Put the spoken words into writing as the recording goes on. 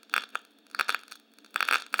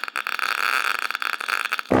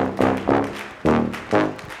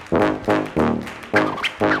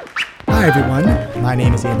Hi everyone, my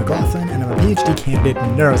name is Ian McLaughlin and I'm a PhD candidate in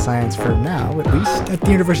neuroscience for now, at least, at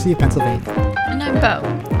the University of Pennsylvania. And I'm Bo,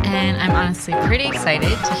 and I'm honestly pretty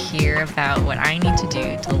excited to hear about what I need to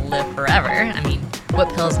do to live forever. I mean,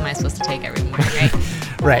 what pills am I supposed to take every morning,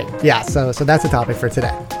 right? Right, yeah, so that's the topic for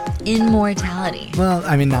today. Immortality. Well,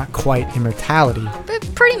 I mean, not quite immortality. But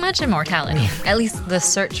pretty much immortality. At least the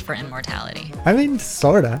search for immortality. I mean,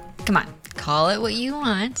 sorta. Come on, call it what you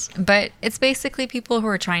want, but it's basically people who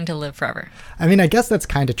are trying to live forever. I mean, I guess that's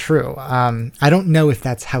kind of true. I don't know if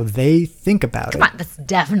that's how they think about it. Come on, that's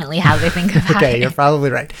definitely how they think about it. Okay, you're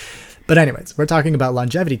probably right. But anyways, we're talking about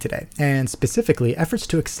longevity today, and specifically efforts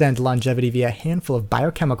to extend longevity via a handful of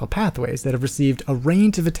biochemical pathways that have received a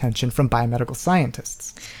range of attention from biomedical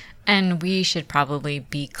scientists. And we should probably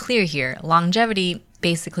be clear here. Longevity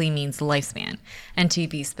basically means lifespan, and to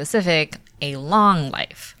be specific, a long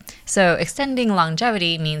life. So extending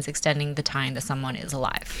longevity means extending the time that someone is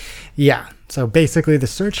alive. Yeah, so basically the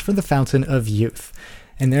search for the fountain of youth.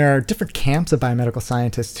 And there are different camps of biomedical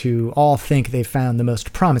scientists who all think they've found the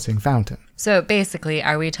most promising fountain. So basically,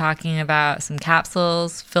 are we talking about some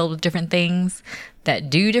capsules filled with different things that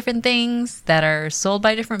do different things that are sold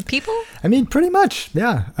by different people? I mean, pretty much,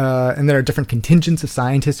 yeah. And there are different contingents of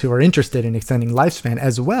scientists who are interested in extending lifespan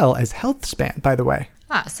as well as health span, by the way.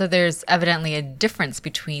 So there's evidently a difference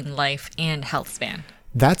between life and health span.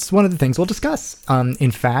 That's one of the things we'll discuss.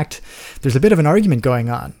 In fact, there's a bit of an argument going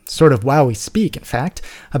on, sort of while we speak, in fact,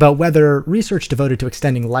 about whether research devoted to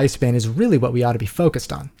extending lifespan is really what we ought to be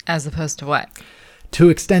focused on. As opposed to what? To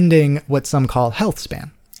extending what some call health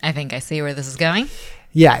span. I think I see where this is going.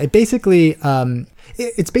 Yeah, it's basically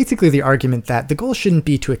the argument that the goal shouldn't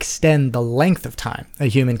be to extend the length of time a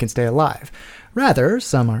human can stay alive. Rather,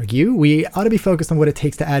 some argue, we ought to be focused on what it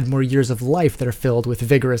takes to add more years of life that are filled with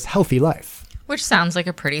vigorous, healthy life. Which sounds like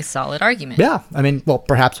a pretty solid argument. Yeah, I mean, well,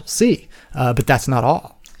 perhaps we'll see, but that's not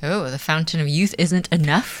all. Oh, the fountain of youth isn't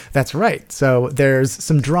enough? That's right. So there's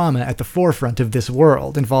some drama at the forefront of this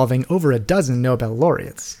world involving over a dozen Nobel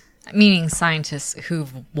laureates. Meaning scientists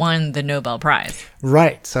who've won the Nobel Prize.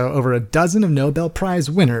 Right. So over a dozen of Nobel Prize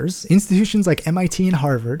winners, institutions like MIT and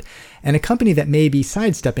Harvard, and a company that may be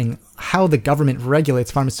sidestepping how the government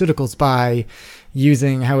regulates pharmaceuticals by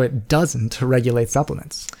using how it doesn't to regulate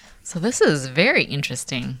supplements. So this is very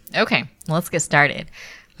interesting. Okay, well, let's get started.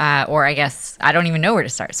 Or I guess I don't even know where to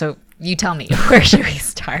start. So you tell me, where should we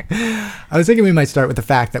start? I was thinking we might start with the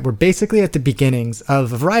fact that we're basically at the beginnings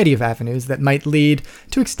of a variety of avenues that might lead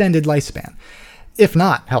to extended lifespan, if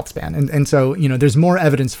not health span. And so, there's more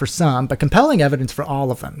evidence for some, but compelling evidence for all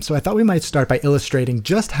of them. So I thought we might start by illustrating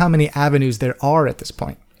just how many avenues there are at this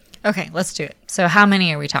point. Okay, let's do it. So how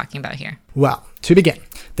many are we talking about here? Well, to begin,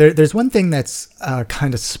 there's one thing that's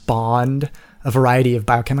kind of spawned a variety of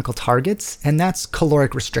biochemical targets, and that's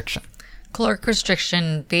caloric restriction. Caloric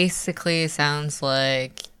restriction basically sounds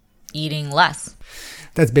like eating less.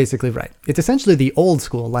 That's basically right. It's essentially the old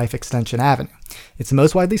school life extension avenue. It's the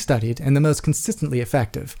most widely studied and the most consistently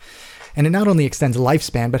effective. And it not only extends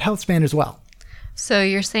lifespan, but health span as well. So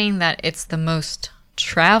you're saying that it's the most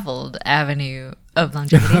traveled avenue of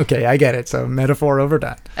longevity? Okay, I get it. So metaphor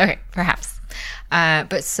overdone. Okay, perhaps.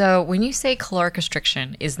 But so when you say caloric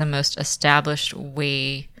restriction is the most established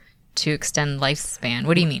way to extend lifespan,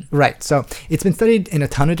 what do you mean? Right. So it's been studied in a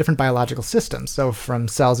ton of different biological systems. So from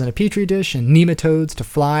cells in a petri dish and nematodes to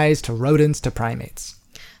flies to rodents to primates.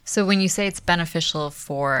 So when you say it's beneficial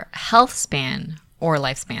for health span or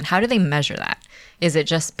lifespan, how do they measure that? Is it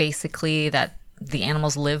just basically that the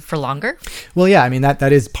animals live for longer? Well, yeah, I mean, that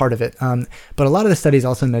is part of it. But a lot of the studies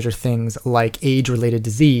also measure things like age-related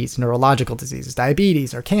disease, neurological diseases,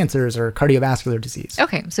 diabetes, or cancers, or cardiovascular disease.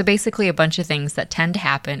 Okay, so basically a bunch of things that tend to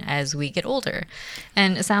happen as we get older.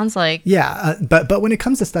 And it sounds like... Yeah, but when it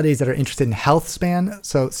comes to studies that are interested in health span,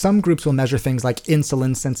 so some groups will measure things like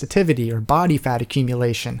insulin sensitivity, or body fat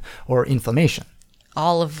accumulation, or inflammation.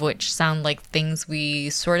 All of which sound like things we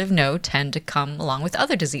sort of know tend to come along with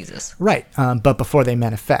other diseases. Right, but before they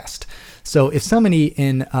manifest. So if somebody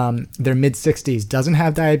in their mid-60s doesn't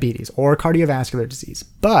have diabetes or cardiovascular disease,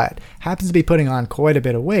 but happens to be putting on quite a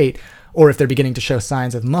bit of weight, or if they're beginning to show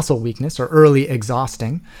signs of muscle weakness or early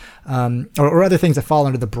exhausting, or other things that fall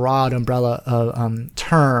under the broad umbrella of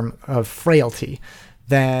term of frailty,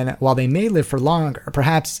 then while they may live for longer,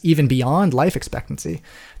 perhaps even beyond life expectancy,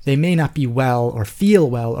 they may not be well or feel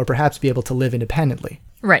well or perhaps be able to live independently.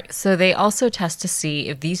 Right. So they also test to see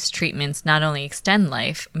if these treatments not only extend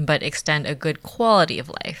life, but extend a good quality of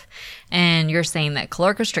life. And you're saying that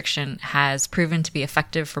caloric restriction has proven to be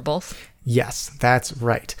effective for both? Yes, that's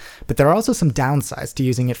right. But there are also some downsides to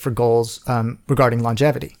using it for goals regarding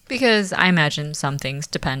longevity. Because I imagine some things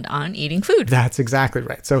depend on eating food. That's exactly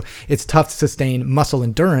right. So it's tough to sustain muscle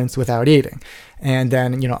endurance without eating. And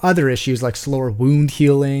then, other issues like slower wound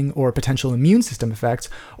healing or potential immune system effects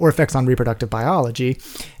or effects on reproductive biology.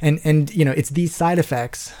 And it's these side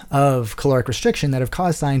effects of caloric restriction that have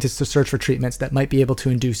caused scientists to search for treatments that might be able to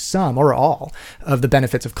induce some or all of the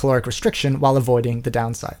benefits of caloric restriction while avoiding the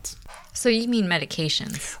downsides. So you mean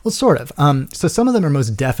medications? Well, sort of. So some of them are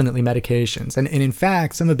most definitely medications. And in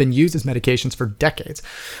fact, some have been used as medications for decades.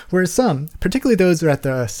 Whereas some, particularly those that are at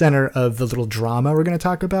the center of the little drama we're going to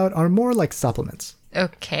talk about, are more like supplements.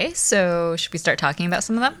 Okay, so should we start talking about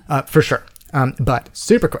some of them? For sure. But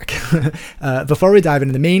super quick, before we dive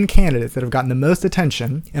into the main candidates that have gotten the most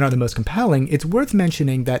attention and are the most compelling, it's worth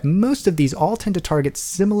mentioning that most of these all tend to target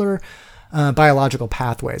similar biological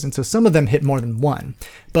pathways, and so some of them hit more than one.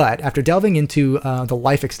 But after delving into the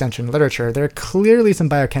life extension literature, there are clearly some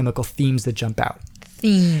biochemical themes that jump out.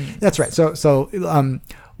 Themes. That's right. So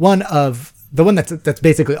one that's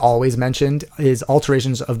basically always mentioned is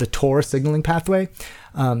alterations of the TOR signaling pathway.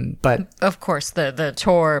 But of course, the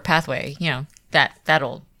TOR pathway, that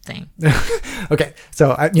old thing. Okay,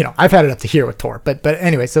 so I've had it up to here with TOR, but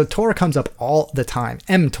anyway, so TOR comes up all the time,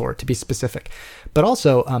 mTOR to be specific, but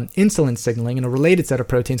also insulin signaling and a related set of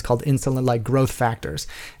proteins called insulin-like growth factors.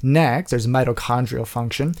 Next, there's mitochondrial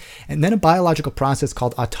function, and then a biological process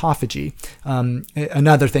called autophagy,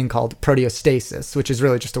 another thing called proteostasis, which is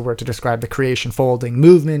really just a word to describe the creation, folding,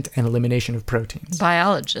 movement, and elimination of proteins.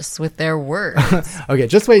 Biologists with their words. Okay,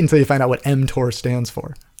 just wait until you find out what mTOR stands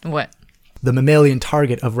for. What? The mammalian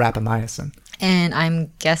target of rapamycin. And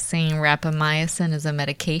I'm guessing rapamycin is a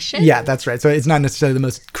medication? Yeah, that's right. So it's not necessarily the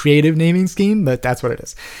most creative naming scheme, but that's what it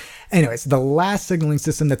is. Anyways, the last signaling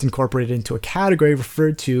system that's incorporated into a category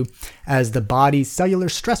referred to as the body's cellular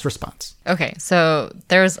stress response. Okay, so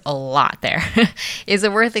there's a lot there. Is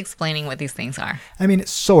it worth explaining what these things are? I mean,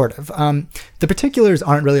 sort of. The particulars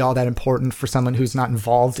aren't really all that important for someone who's not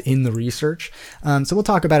involved in the research, so we'll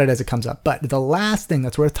talk about it as it comes up. But the last thing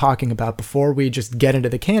that's worth talking about before we just get into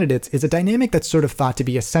the candidates is a dynamic that's sort of thought to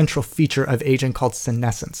be a central feature of aging called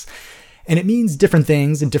senescence. And it means different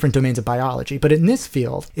things in different domains of biology. But in this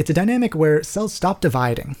field, it's a dynamic where cells stop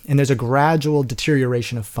dividing and there's a gradual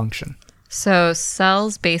deterioration of function. So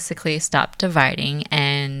cells basically stop dividing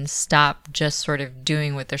and stop just sort of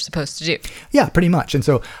doing what they're supposed to do. Yeah, pretty much. And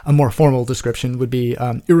so a more formal description would be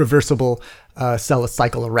irreversible cell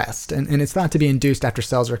cycle arrest. And it's thought to be induced after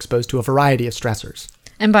cells are exposed to a variety of stressors.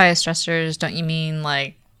 And by stressors, don't you mean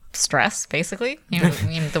like stress, basically?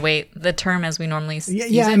 The term as we normally use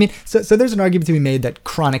it? I mean, so there's an argument to be made that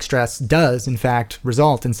chronic stress does, in fact,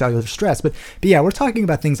 result in cellular stress. But yeah, we're talking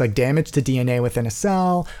about things like damage to DNA within a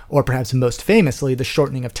cell, or perhaps most famously, the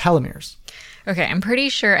shortening of telomeres. Okay, I'm pretty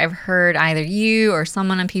sure I've heard either you or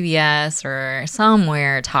someone on PBS or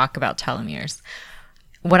somewhere talk about telomeres.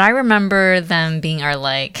 What I remember them being are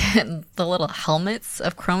like the little helmets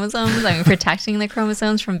of chromosomes. I mean, protecting the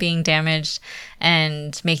chromosomes from being damaged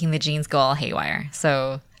and making the genes go all haywire.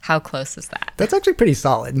 So how close is that? That's actually pretty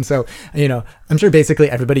solid. And so, I'm sure basically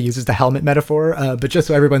everybody uses the helmet metaphor, but just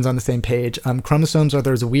so everyone's on the same page, chromosomes are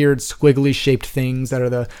those weird squiggly shaped things that are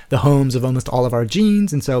the homes of almost all of our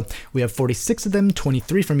genes. And so we have 46 of them,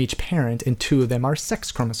 23 from each parent, and 2 of them are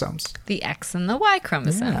sex chromosomes. The X and the Y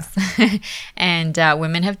chromosomes. Yeah. And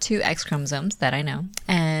women have 2 X chromosomes that I know,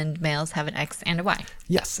 and males have an X and a Y.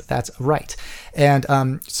 Yes, that's right. And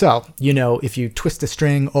so, if you twist a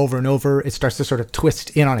string over and over, it starts to sort of twist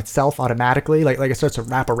in on itself automatically, like it starts to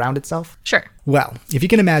wrap around itself. Sure. Well, if you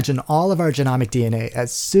can imagine all of our genomic DNA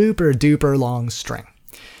as super duper long string,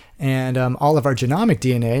 and all of our genomic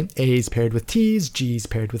DNA, A's paired with T's, G's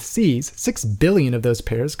paired with C's, 6 billion of those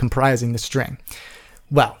pairs comprising the string.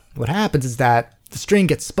 Well, what happens is that the string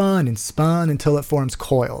gets spun and spun until it forms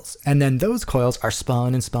coils, and then those coils are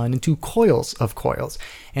spun and spun into coils of coils,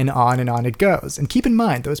 and on it goes. And keep in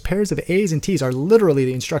mind, those pairs of A's and T's are literally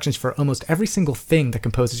the instructions for almost every single thing that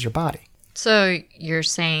composes your body. So you're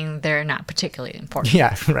saying they're not particularly important.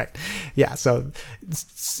 Yeah, right. Yeah, so it's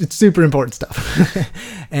super important stuff.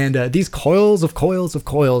 And these coils of coils of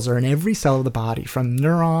coils are in every cell of the body, from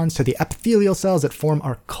neurons to the epithelial cells that form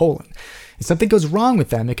our colon. If something goes wrong with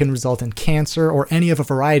them, it can result in cancer or any of a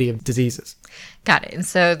variety of diseases. Got it. And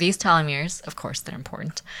so these telomeres, of course, they're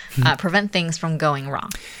important, prevent things from going wrong.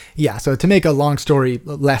 Yeah, so to make a long story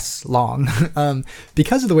less long,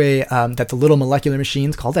 because of the way that the little molecular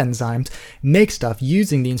machines called enzymes make stuff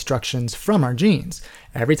using the instructions from our genes,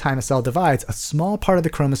 every time a cell divides, a small part of the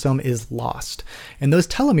chromosome is lost. And those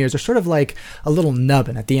telomeres are sort of like a little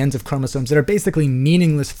nubbin at the ends of chromosomes that are basically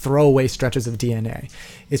meaningless throwaway stretches of DNA.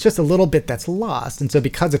 It's just a little bit that's lost. And so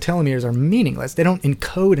because the telomeres are meaningless, they don't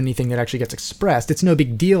encode anything that actually gets expressed. It's no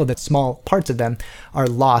big deal that small parts of them are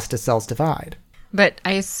lost as cells divide. But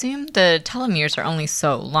I assume the telomeres are only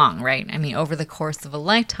so long, right? I mean, over the course of a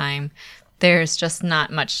lifetime, there's just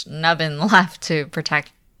not much nubbin left to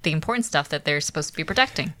protect the important stuff that they're supposed to be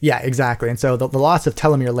protecting. Yeah, exactly. And so the loss of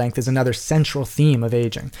telomere length is another central theme of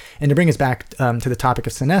aging. And to bring us back to the topic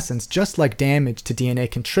of senescence, just like damage to DNA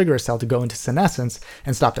can trigger a cell to go into senescence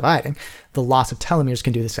and stop dividing, the loss of telomeres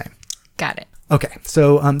can do the same. Got it. Okay,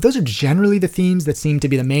 so those are generally the themes that seem to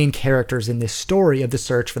be the main characters in this story of the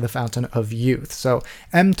search for the fountain of youth. So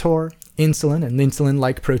mTOR, insulin and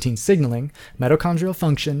insulin-like protein signaling, mitochondrial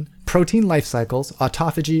function, protein life cycles,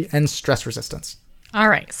 autophagy, and stress resistance. All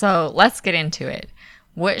right, so let's get into it.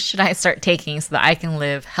 What should I start taking so that I can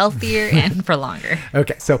live healthier and for longer?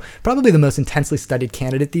 Okay, so probably the most intensely studied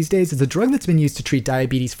candidate these days is a drug that's been used to treat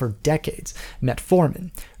diabetes for decades,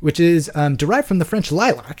 metformin, which is derived from the French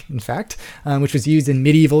lilac, in fact, which was used in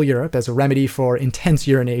medieval Europe as a remedy for intense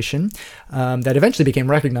urination that eventually became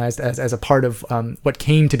recognized as a part of what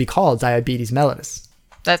came to be called diabetes mellitus.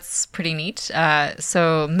 That's pretty neat.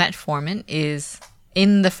 So metformin is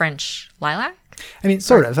in the French lilac? I mean,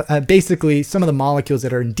 sort of. Basically, some of the molecules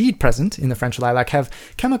that are indeed present in the French lilac have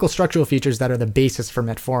chemical structural features that are the basis for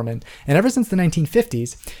metformin. And ever since the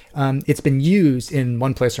 1950s, it's been used in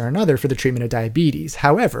one place or another for the treatment of diabetes.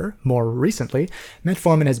 However, more recently,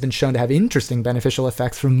 metformin has been shown to have interesting beneficial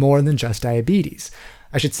effects for more than just diabetes.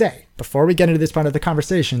 I should say, before we get into this part of the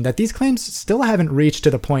conversation, that these claims still haven't reached to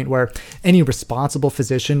the point where any responsible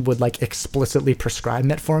physician would explicitly prescribe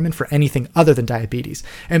metformin for anything other than diabetes.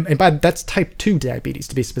 And by that's type 2 diabetes,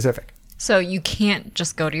 to be specific. So you can't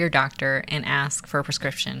just go to your doctor and ask for a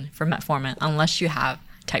prescription for metformin unless you have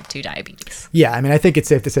type 2 diabetes. Yeah, I mean, I think it's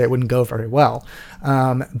safe to say it wouldn't go very well.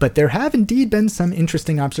 But there have indeed been some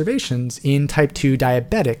interesting observations in type 2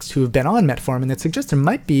 diabetics who have been on metformin that suggest there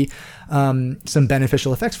might be some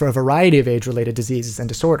beneficial effects for a variety of age-related diseases and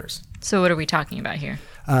disorders. So what are we talking about here?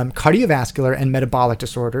 Cardiovascular and metabolic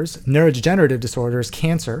disorders, neurodegenerative disorders,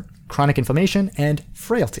 cancer, chronic inflammation, and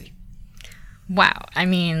frailty. Wow. I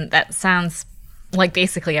mean, that sounds like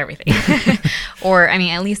basically everything. Or, I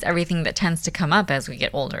mean, at least everything that tends to come up as we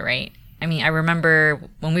get older, right? I mean, I remember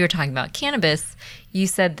when we were talking about cannabis, you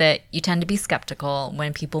said that you tend to be skeptical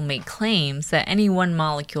when people make claims that any one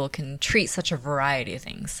molecule can treat such a variety of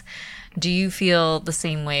things. Do you feel the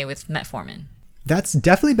same way with metformin? That's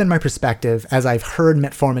definitely been my perspective as I've heard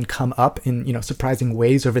metformin come up in, surprising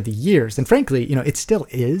ways over the years. And frankly, it still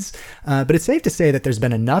is. But it's safe to say that there's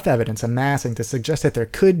been enough evidence amassing to suggest that there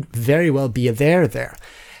could very well be a there.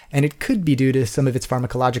 And it could be due to some of its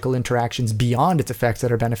pharmacological interactions beyond its effects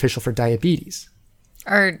that are beneficial for diabetes.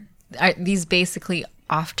 Are these basically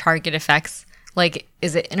off-target effects? Like,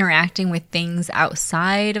 is it interacting with things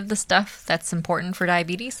outside of the stuff that's important for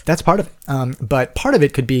diabetes? That's part of it. But part of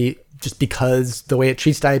it could be just because the way it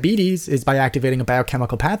treats diabetes is by activating a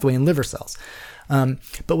biochemical pathway in liver cells.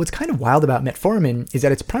 But what's kind of wild about metformin is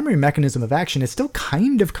that its primary mechanism of action is still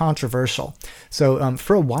kind of controversial. So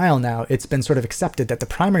for a while now, it's been sort of accepted that the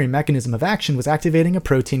primary mechanism of action was activating a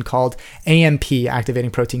protein called AMP, activating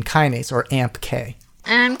protein kinase, or AMPK.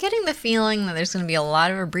 I'm getting the feeling that there's going to be a lot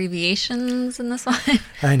of abbreviations in this one.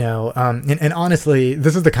 I know. And honestly,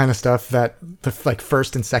 this is the kind of stuff that the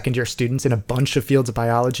first and second year students in a bunch of fields of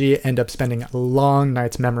biology end up spending long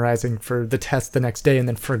nights memorizing for the test the next day and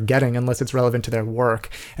then forgetting unless it's relevant to their work.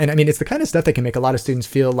 And I mean, it's the kind of stuff that can make a lot of students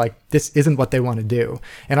feel like this isn't what they want to do.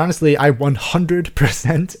 And honestly, I 100%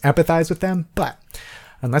 empathize with them. But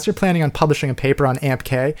unless you're planning on publishing a paper on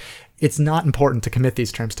AMPK, it's not important to commit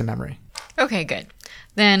these terms to memory. Okay, good.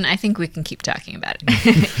 Then I think we can keep talking about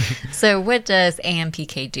it. So what does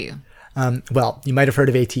AMPK do? Well, you might have heard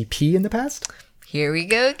of ATP in the past. Here we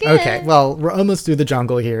go again. Okay, well, we're almost through the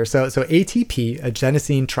jungle here. So ATP,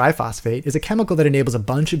 adenosine triphosphate, is a chemical that enables a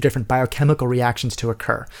bunch of different biochemical reactions to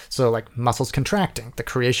occur. So like muscles contracting, the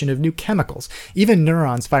creation of new chemicals, even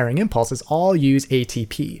neurons firing impulses all use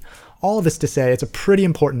ATP. All of this to say it's a pretty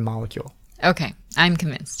important molecule. Okay, I'm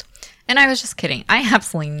convinced. And I was just kidding. I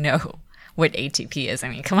absolutely know what ATP is. I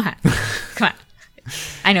mean, come on. Come on.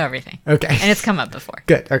 I know everything. Okay. And it's come up before.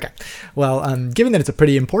 Good. Okay. Well, given that it's a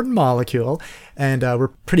pretty important molecule, and we're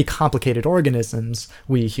pretty complicated organisms,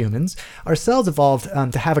 we humans. Our cells evolved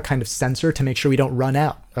to have a kind of sensor to make sure we don't run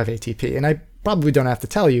out of ATP. And I probably don't have to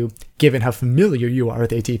tell you, given how familiar you are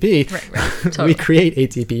with ATP, Right, totally. we create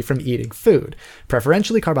ATP from eating food,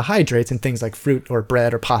 preferentially carbohydrates and things like fruit or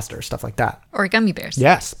bread or pasta or stuff like that. Or gummy bears.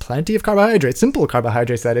 Yes, plenty of carbohydrates, simple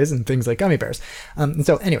carbohydrates that is, and things like gummy bears. And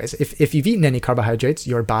so anyways, if you've eaten any carbohydrates,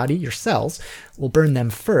 your body, your cells, will burn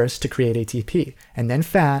them first to create ATP, and then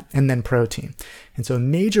fat, and then protein. And so a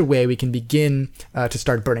major way we can begin to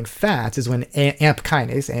start burning fats is when AMP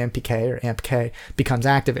kinase, AMPK or AMPK, becomes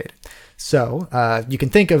activated. So you can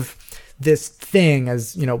think of this thing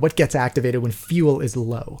as, what gets activated when fuel is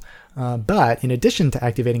low. But in addition to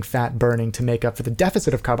activating fat burning to make up for the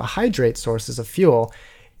deficit of carbohydrate sources of fuel,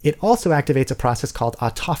 it also activates a process called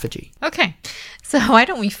autophagy. Okay, so why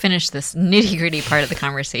don't we finish this nitty-gritty part of the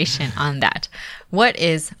conversation on that? What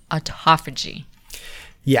is autophagy?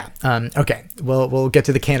 Yeah. Okay. We'll get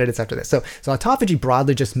to the candidates after this. So autophagy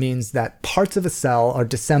broadly just means that parts of a cell are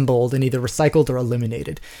dissembled and either recycled or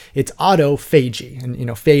eliminated. It's autophagy, and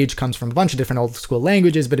phage comes from a bunch of different old school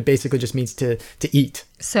languages, but it basically just means to eat.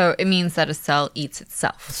 So it means that a cell eats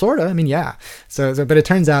itself. Sort of. Yeah. But it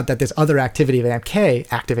turns out that this other activity of AMPK,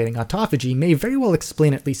 activating autophagy, may very well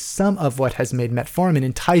explain at least some of what has made metformin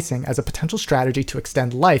enticing as a potential strategy to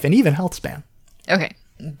extend life and even health span. Okay,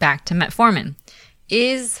 back to metformin.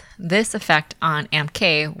 Is this effect on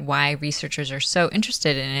AMPK why researchers are so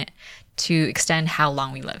interested in it to extend how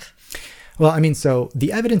long we live? Well, so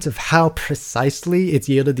the evidence of how precisely it's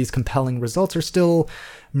yielded these compelling results are still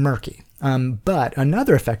murky. But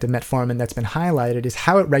another effect of metformin that's been highlighted is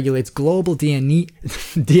how it regulates global DNA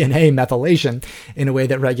methylation in a way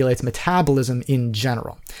that regulates metabolism in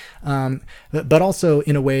general, but also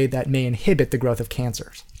in a way that may inhibit the growth of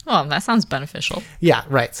cancers. Well, that sounds beneficial. Yeah,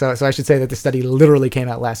 right. So I should say that the study literally came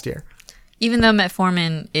out last year. Even though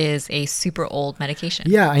metformin is a super old medication.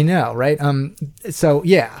 Yeah, I know, right? So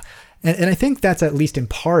yeah. And I think that's at least in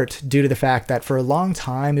part due to the fact that for a long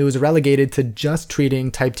time, it was relegated to just treating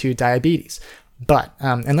type 2 diabetes. But,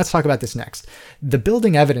 and let's talk about this next, the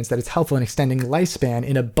building evidence that it's helpful in extending lifespan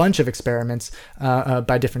in a bunch of experiments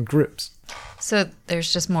by different groups. So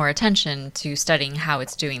there's just more attention to studying how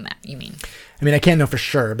it's doing that, you mean? I can't know for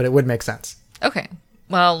sure, but it would make sense. Okay.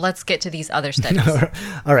 Well, let's get to these other studies.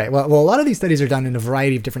 All right. Well, a lot of these studies are done in a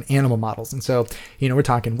variety of different animal models. And so, we're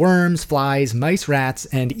talking worms, flies, mice, rats,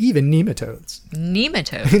 and even nematodes.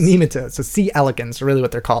 Nematodes? Nematodes. So C. elegans are really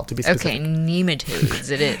what they're called, to be specific. Okay,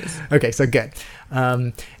 nematodes it is. Okay, so good.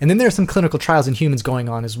 And then there are some clinical trials in humans going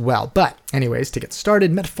on as well. But anyways, to get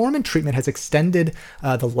started, metformin treatment has extended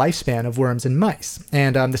the lifespan of worms and mice.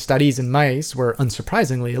 And the studies in mice were,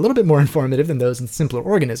 unsurprisingly, a little bit more informative than those in simpler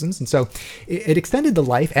organisms. And so it extended the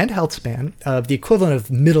life and health span of the equivalent of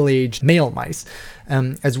middle-aged male mice,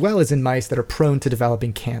 as well as in mice that are prone to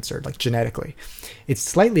developing cancer, like genetically. It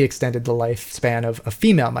slightly extended the lifespan of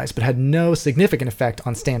female mice, but had no significant effect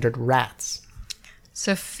on standard rats.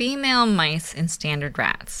 So female mice and standard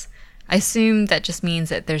rats. I assume that just means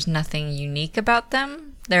that there's nothing unique about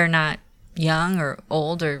them? They're not young or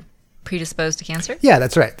old or predisposed to cancer? Yeah,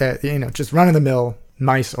 that's right. They're, just run-of-the-mill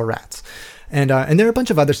mice or rats. And there are a bunch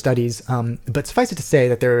of other studies, but suffice it to say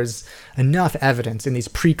that there is enough evidence in these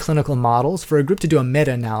preclinical models for a group to do a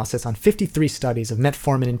meta-analysis on 53 studies of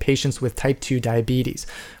metformin in patients with type 2 diabetes,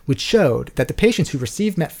 which showed that the patients who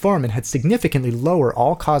received metformin had significantly lower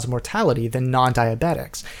all-cause mortality than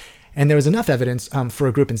non-diabetics. And there was enough evidence for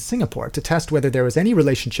a group in Singapore to test whether there was any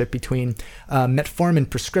relationship between metformin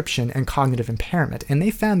prescription and cognitive impairment, and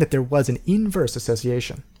they found that there was an inverse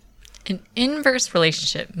association. An inverse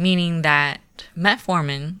relationship, meaning that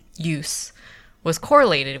metformin use was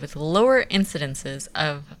correlated with lower incidences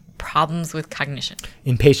of problems with cognition.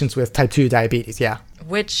 In patients with type 2 diabetes, yeah.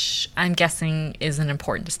 Which I'm guessing is an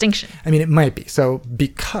important distinction. It might be. So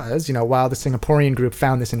because, while the Singaporean group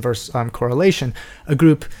found this inverse correlation, a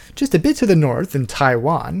group just a bit to the north in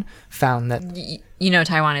Taiwan found that...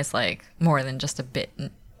 Taiwan is like more than just a bit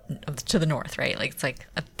to the north, right? Like it's like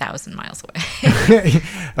 1,000 miles away.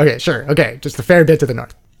 Okay, sure. Okay, just a fair bit to the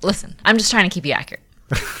north. Listen, I'm just trying to keep you accurate.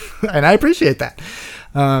 And I appreciate that.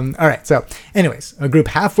 All right. So anyways, a group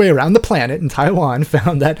halfway around the planet in Taiwan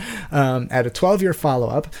found that at a 12-year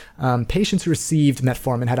follow-up, patients who received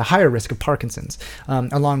metformin had a higher risk of Parkinson's,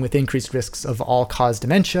 along with increased risks of all-cause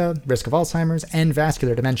dementia, risk of Alzheimer's, and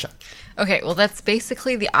vascular dementia. Okay. Well, that's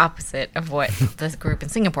basically the opposite of what this group in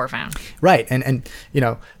Singapore found. Right. And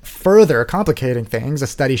further complicating things, a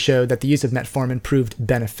study showed that the use of metformin proved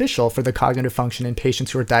beneficial for the cognitive function in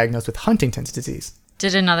patients who were diagnosed with Huntington's disease.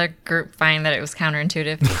 Did another group find that it was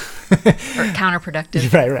counterintuitive or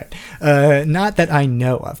counterproductive? Right. Not that I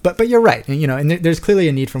know of, but you're right. And there's clearly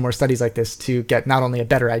a need for more studies like this to get not only a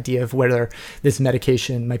better idea of whether this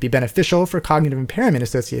medication might be beneficial for cognitive impairment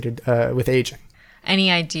associated with aging.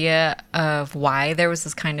 Any idea of why there was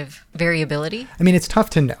this kind of variability? I mean, it's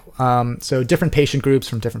tough to know. So different patient groups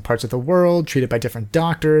from different parts of the world, treated by different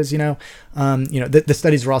doctors, the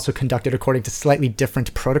studies were also conducted according to slightly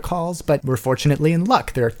different protocols, but we're fortunately in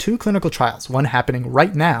luck. There are 2 clinical trials, one happening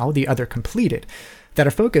right now, the other completed, that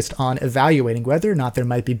are focused on evaluating whether or not there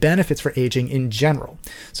might be benefits for aging in general.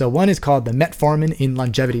 So one is called the Metformin in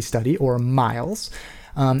Longevity Study, or MILES,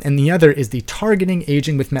 and the other is the Targeting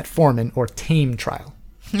Aging with Metformin, or TAME trial.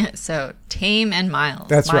 So TAME and MILES.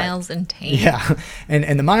 That's MILES right. and TAME. Yeah,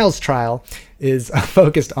 and the MILES trial is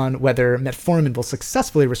focused on whether metformin will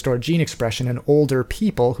successfully restore gene expression in older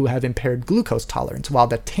people who have impaired glucose tolerance, while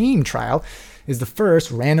the TAME trial is the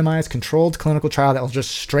first randomized controlled clinical trial that will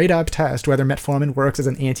just straight up test whether metformin works as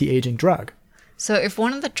an anti-aging drug. So if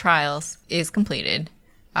one of the trials is completed,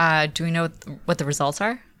 do we know what the results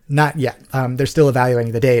are? Not yet. They're still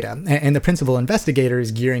evaluating the data, and the principal investigator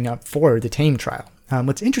is gearing up for the TAME trial.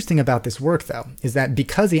 What's interesting about this work, though, is that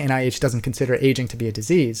because the NIH doesn't consider aging to be a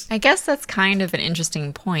disease... I guess that's kind of an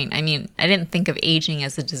interesting point. I mean, I didn't think of aging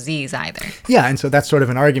as a disease either. Yeah, and so that's sort of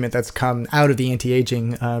an argument that's come out of the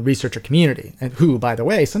anti-aging researcher community, and who, by the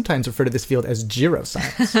way, sometimes refer to this field as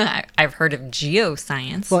geroscience. I've heard of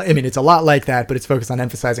geoscience. Well, I mean, it's a lot like that, but it's focused on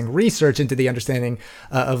emphasizing research into the understanding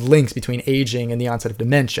of links between aging and the onset of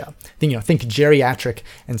dementia. Think geriatric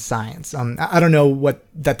and science. I don't know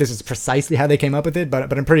that this is precisely how they came up with it,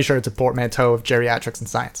 but I'm pretty sure it's a portmanteau of geriatrics and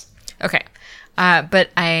science. Okay.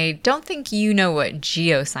 But I don't think you know what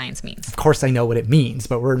geoscience means. Of course I know what it means,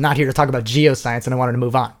 but we're not here to talk about geoscience, and I wanted to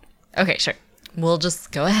move on. Okay, sure. We'll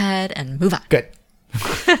just go ahead and move on. Good.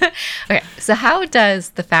 Okay, so how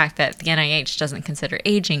does the fact that the NIH doesn't consider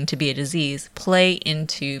aging to be a disease play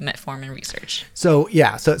into metformin research? So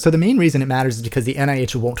the main reason it matters is because the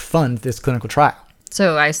NIH won't fund this clinical trial.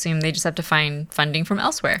 So I assume they just have to find funding from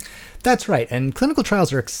elsewhere. That's right, and clinical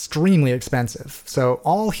trials are extremely expensive. So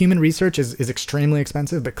all human research is extremely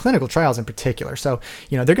expensive, but clinical trials in particular. So,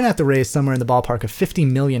 they're going to have to raise somewhere in the ballpark of $50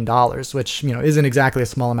 million, which, isn't exactly a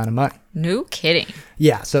small amount of money. No kidding.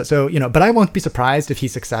 Yeah, so but I won't be surprised if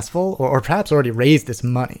he's successful or perhaps already raised this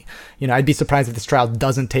money. I'd be surprised if this trial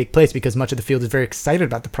doesn't take place because much of the field is very excited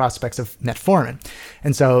about the prospects of metformin.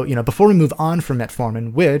 And so, before we move on from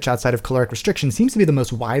metformin, which, outside of caloric restriction, seems to be the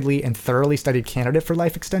most widely and thoroughly studied candidate for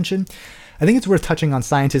life extension, I think it's worth touching on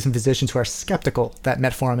scientists and physicians who are skeptical that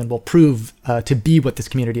metformin will prove to be what this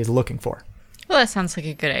community is looking for. Well, that sounds like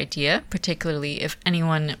a good idea, particularly if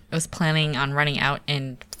anyone was planning on running out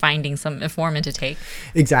and finding some metformin to take.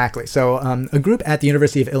 Exactly. So a group at the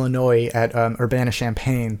University of Illinois at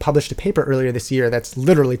Urbana-Champaign published a paper earlier this year that's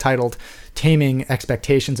literally titled Taming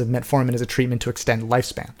Expectations of Metformin as a Treatment to Extend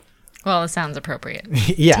Lifespan. Well, it sounds appropriate.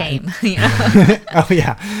 Yeah. Tame. Oh,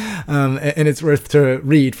 yeah. And it's worth to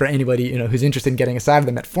read for anybody, who's interested in getting a side of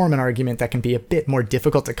the metformin argument that can be a bit more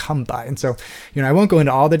difficult to come by. And so, I won't go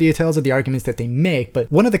into all the details of the arguments that they make,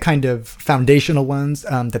 but one of the kind of foundational ones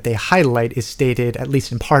that they highlight is stated, at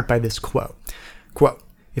least in part, by this quote. Quote,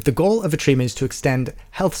 "If the goal of a treatment is to extend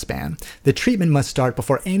health span, the treatment must start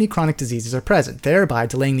before any chronic diseases are present, thereby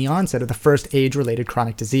delaying the onset of the first age-related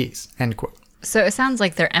chronic disease." End quote. So it sounds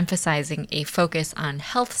like they're emphasizing a focus on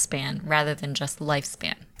health span rather than just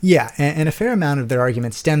lifespan. Yeah, and a fair amount of their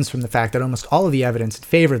argument stems from the fact that almost all of the evidence in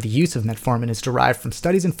favor of the use of metformin is derived from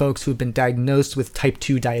studies in folks who have been diagnosed with type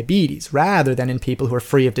 2 diabetes, rather than in people who are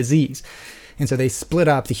free of disease. And so they split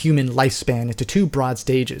up the human lifespan into 2 broad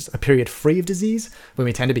stages, a period free of disease, when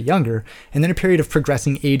we tend to be younger, and then a period of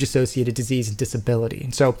progressing age-associated disease and disability.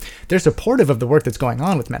 And so they're supportive of the work that's going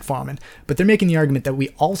on with metformin, but they're making the argument that we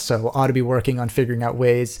also ought to be working on figuring out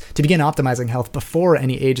ways to begin optimizing health before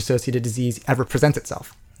any age-associated disease ever presents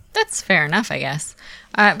itself. That's fair enough, I guess.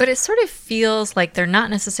 But it sort of feels like they're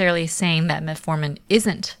not necessarily saying that metformin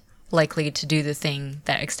isn't likely to do the thing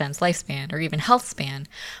that extends lifespan or even health span,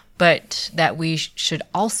 but that we should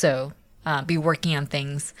also be working on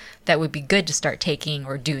things that would be good to start taking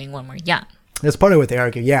or doing when we're young. That's part of what they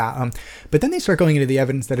argue, yeah. But then they start going into the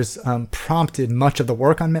evidence that has prompted much of the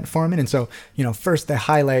work on metformin. And so, first they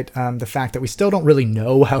highlight the fact that we still don't really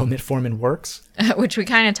know how metformin works. Which we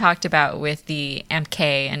kind of talked about with the AMPK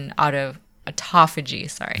and autophagy,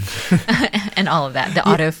 and all of that, the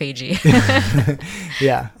autophagy.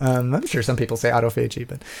 Yeah, I'm sure some people say autophagy,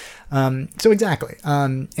 but so exactly.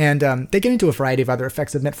 And they get into a variety of other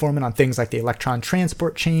effects of metformin on things like the electron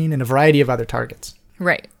transport chain and a variety of other targets.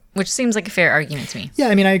 Right. which seems like a fair argument to me. Yeah,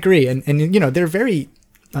 I mean, I agree. And they're very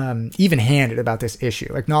even-handed about this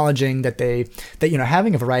issue, acknowledging that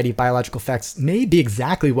having a variety of biological effects may be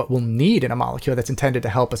exactly what we'll need in a molecule that's intended to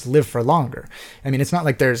help us live for longer. I mean, it's not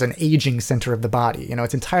like there's an aging center of the body.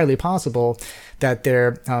 It's entirely possible that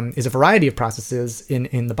there is a variety of processes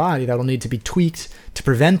in the body that will need to be tweaked to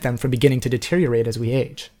prevent them from beginning to deteriorate as we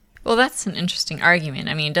age. Well, that's an interesting argument.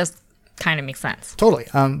 I mean, it does kind of make sense. Totally.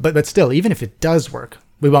 But still, even if it does work,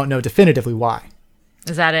 we won't know definitively why.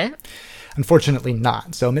 Is that it? Unfortunately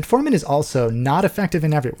not. So metformin is also not effective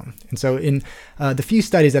in everyone. And so in the few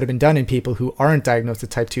studies that have been done in people who aren't diagnosed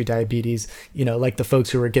with type 2 diabetes, like the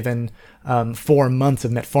folks who were given 4 months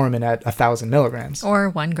of metformin at 1,000 milligrams. Or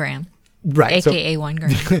 1 gram. Right. AKA 1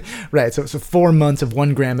 gram. Right. So 4 months of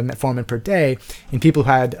 1 gram of metformin per day in people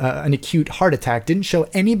who had an acute heart attack didn't show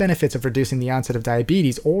any benefits of reducing the onset of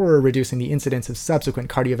diabetes or reducing the incidence of subsequent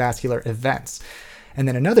cardiovascular events. And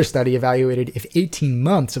then another study evaluated if 18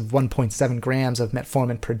 months of 1.7 grams of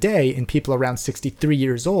metformin per day in people around 63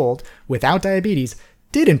 years old without diabetes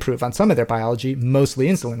did improve on some of their biology, mostly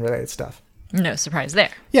insulin-related stuff. No surprise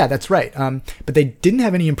there. Yeah, that's right. But they didn't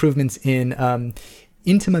have any improvements in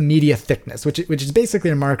intima media thickness, which is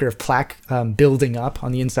basically a marker of plaque building up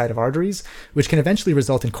on the inside of arteries, which can eventually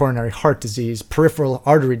result in coronary heart disease, peripheral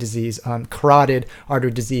artery disease, carotid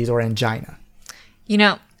artery disease, or angina.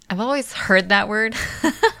 I've always heard that word,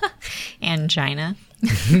 angina.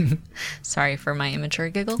 Sorry for my immature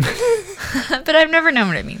giggle, but I've never known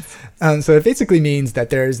what it means. So it basically means that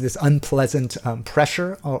there's this unpleasant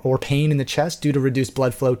pressure or pain in the chest due to reduced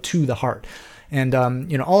blood flow to the heart. And,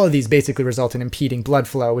 all of these basically result in impeding blood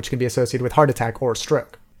flow, which can be associated with heart attack or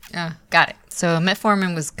stroke. Got it. So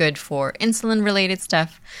metformin was good for insulin-related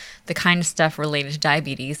stuff, the kind of stuff related to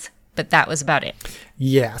diabetes, but that was about it.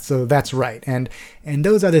 Yeah, so that's right. And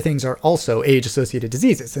those other things are also age-associated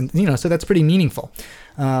diseases. And, so that's pretty meaningful.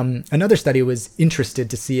 Another study was interested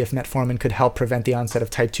to see if metformin could help prevent the onset of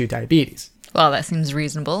type 2 diabetes. Well, that seems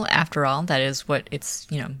reasonable. After all, that is what it's,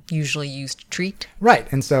 usually used to treat. Right.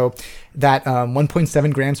 And so that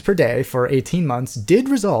 1.7 grams per day for 18 months did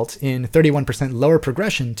result in 31% lower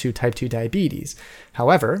progression to type 2 diabetes.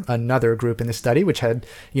 However, another group in the study, which had,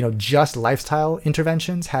 just lifestyle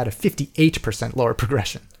interventions, had a 58% lower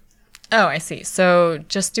progression. Oh, I see. So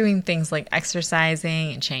just doing things like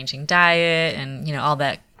exercising and changing diet and, all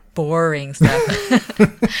that boring stuff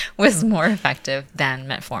was more effective than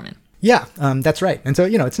metformin. Yeah, that's right. And so,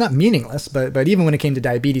 it's not meaningless, but even when it came to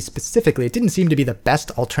diabetes specifically, it didn't seem to be the best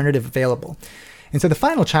alternative available. And so the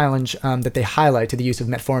final challenge that they highlight to the use of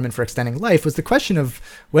metformin for extending life was the question of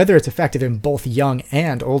whether it's effective in both young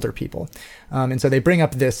and older people. And so they bring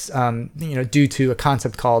up this, due to a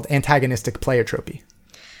concept called antagonistic pleiotropy.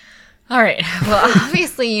 All right. Well,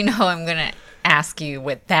 obviously, I'm going to ask you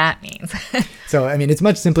what that means. So, it's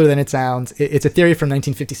much simpler than it sounds. It's a theory from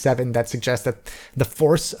 1957 that suggests that the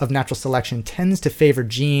force of natural selection tends to favor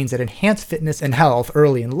genes that enhance fitness and health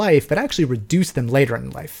early in life, but actually reduce them later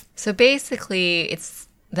in life. So basically, it's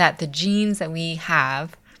that the genes that we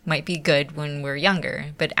have might be good when we're younger,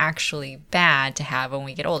 but actually bad to have when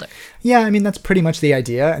we get older. Yeah, that's pretty much the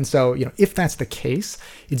idea. And so, if that's the case,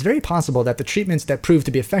 it's very possible that the treatments that prove to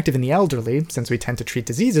be effective in the elderly, since we tend to treat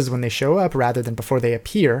diseases when they show up rather than before they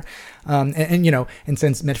appear, and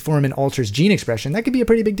since metformin alters gene expression, that could be a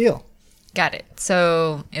pretty big deal. Got it.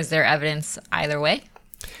 So is there evidence either way?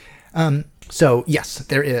 So yes,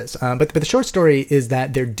 there is. But the short story is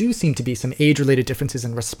that there do seem to be some age-related differences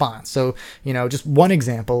in response. So, just one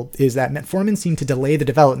example is that metformin seemed to delay the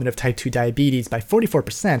development of type 2 diabetes by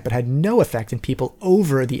 44%, but had no effect in people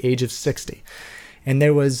over the age of 60. And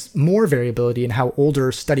there was more variability in how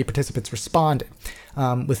older study participants responded,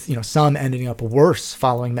 with some ending up worse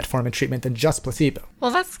following metformin treatment than just placebo.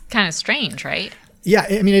 Well, that's kind of strange, right? Yeah,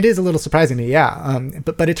 it is a little surprising to me, yeah.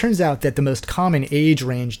 But it turns out that the most common age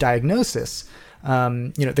range diagnosis,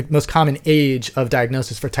 the most common age of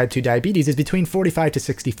diagnosis for type 2 diabetes is between 45 to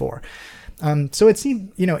 64. So it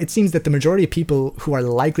seems that the majority of people who are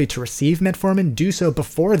likely to receive metformin do so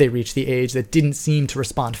before they reach the age that didn't seem to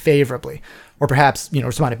respond favorably, or perhaps,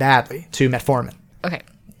 responded badly to metformin. Okay,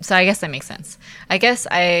 so I guess that makes sense. I guess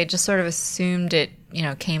I just sort of assumed it,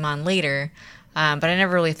 came on later, but I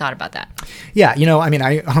never really thought about that. Yeah,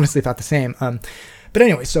 I honestly thought the same. But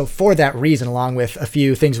anyway, so for that reason, along with a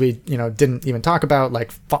few things we, didn't even talk about,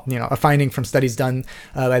 like, a finding from studies done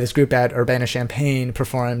by this group at Urbana-Champaign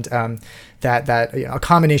performed that a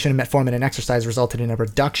combination of metformin and exercise resulted in a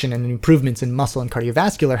reduction and improvements in muscle and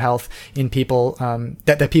cardiovascular health in people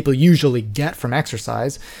that people usually get from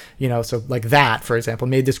exercise. So like that, for example,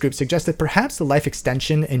 made this group suggest that perhaps the life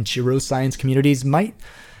extension and neuroscience communities might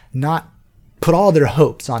not put all their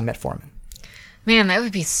hopes on metformin. Man, that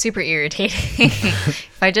would be super irritating.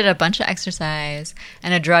 If I did a bunch of exercise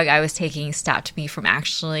and a drug I was taking stopped me from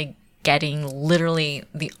actually getting literally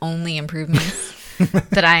the only improvements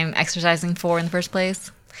that I'm exercising for in the first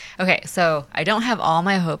place. Okay, so I don't have all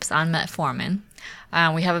my hopes on metformin.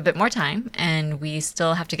 We have a bit more time, and we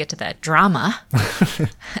still have to get to that drama.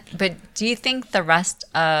 But do you think the rest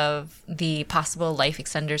of the possible life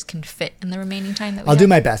extenders can fit in the remaining time that we have? I'll do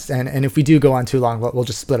my best, and if we do go on too long, we'll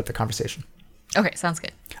just split up the conversation. Okay, sounds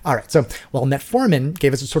good. All right, so metformin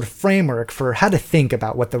gave us a sort of framework for how to think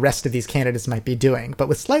about what the rest of these candidates might be doing, but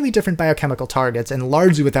with slightly different biochemical targets and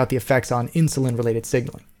largely without the effects on insulin-related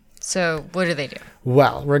signaling. So what do they do?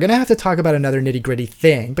 Well, we're going to have to talk about another nitty-gritty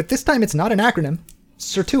thing, but this time it's not an acronym.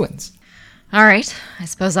 Sirtuins. All right, I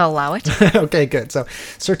suppose I'll allow it. Okay, good. So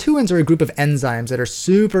sirtuins are a group of enzymes that are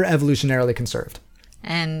super evolutionarily conserved.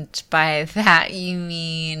 And by that, you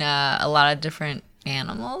mean a lot of different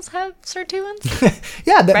animals have sirtuins?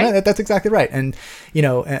 Yeah, Right? that's exactly right. And,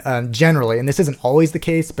 generally, and this isn't always the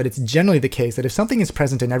case, but it's generally the case that if something is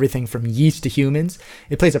present in everything from yeast to humans,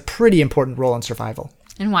 it plays a pretty important role in survival.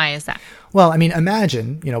 And why is that? Well, I mean,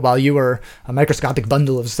 imagine, while you were a microscopic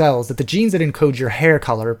bundle of cells, that the genes that encode your hair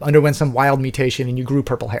color underwent some wild mutation and you grew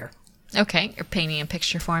purple hair. Okay, you're painting a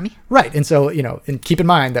picture for me. Right. And so, and keep in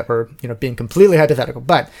mind that we're, being completely hypothetical,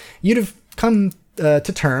 but you'd have come to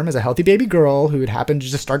term as a healthy baby girl who would happen to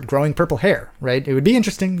just start growing purple hair, right? It would be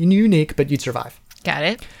interesting and unique, but you'd survive. Got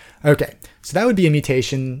it. Okay, so that would be a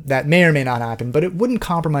mutation that may or may not happen, but it wouldn't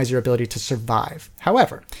compromise your ability to survive.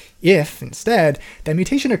 However, if, instead, that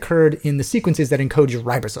mutation occurred in the sequences that encode your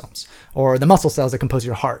ribosomes, or the muscle cells that compose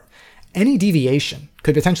your heart, any deviation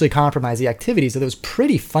could potentially compromise the activities of those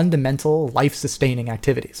pretty fundamental life-sustaining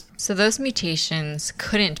activities. So those mutations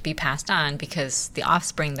couldn't be passed on because the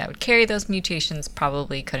offspring that would carry those mutations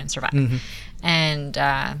probably couldn't survive. Mm-hmm. And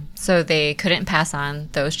so they couldn't pass on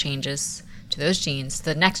those changes to those genes to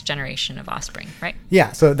the next generation of offspring, right?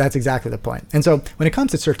 Yeah, so that's exactly the point. And so when it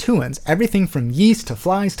comes to sirtuins, everything from yeast to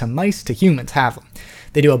flies to mice to humans have them.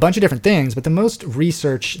 They do a bunch of different things, but the most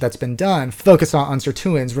research that's been done focused on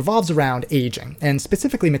sirtuins revolves around aging, and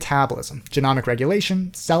specifically metabolism, genomic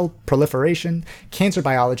regulation, cell proliferation, cancer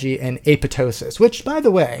biology, and apoptosis, which, by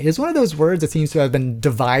the way, is one of those words that seems to have been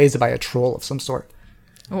devised by a troll of some sort.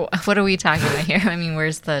 What are we talking about here? I mean,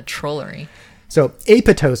 where's the trollery? So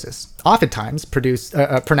apoptosis, oftentimes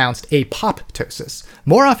pronounced apoptosis,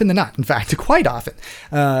 more often than not, in fact, quite often.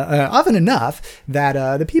 Often enough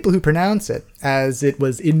that the people who pronounce it as it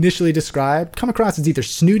was initially described come across as either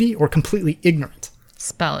snooty or completely ignorant.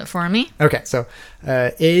 Spell it for me. Okay, so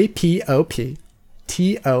apoptosis.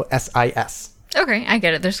 Okay, I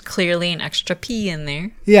get it. There's clearly an extra P in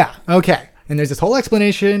there. Yeah, okay. And there's this whole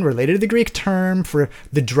explanation related to the Greek term for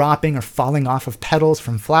the dropping or falling off of petals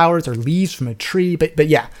from flowers or leaves from a tree. But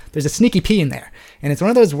yeah, there's a sneaky P in there. And it's one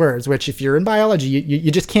of those words which, if you're in biology,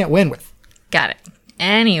 you just can't win with. Got it.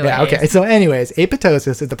 Anyways. Yeah, okay. So anyways,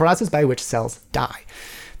 apoptosis is the process by which cells die.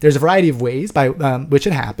 There's a variety of ways by which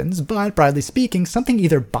it happens, but broadly speaking, something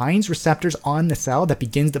either binds receptors on the cell that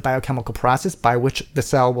begins the biochemical process by which the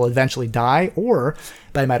cell will eventually die, or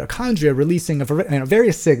by mitochondria releasing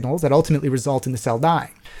various signals that ultimately result in the cell dying.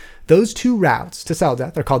 Those two routes to cell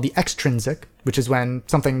death are called the extrinsic, which is when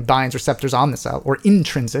something binds receptors on the cell, or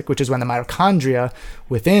intrinsic, which is when the mitochondria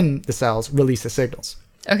within the cells release the signals.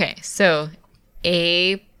 Okay, so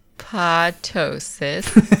apoptosis.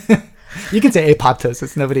 You can say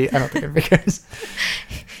apoptosis. I don't think it cares.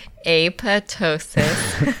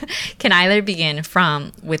 Apoptosis can either begin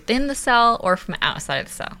from within the cell or from outside of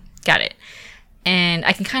the cell. Got it. And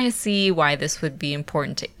I can kind of see why this would be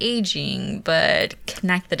important to aging, but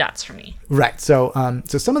connect the dots for me. Right. So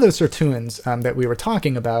some of those sirtuins that we were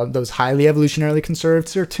talking about, those highly evolutionarily conserved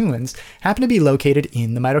sirtuins, happen to be located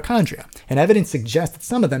in the mitochondria. And evidence suggests that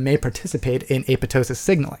some of them may participate in apoptosis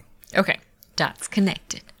signaling. Okay. Dots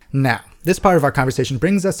connected. Now, this part of our conversation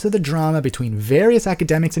brings us to the drama between various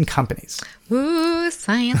academics and companies. Ooh,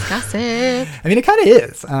 science gossip. I mean, it kind of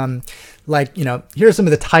is. Here are some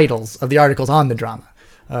of the titles of the articles on the drama.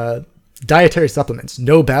 Dietary supplements,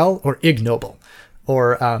 Nobel or Ig Nobel.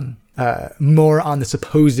 Or more on the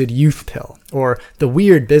supposed youth pill. Or the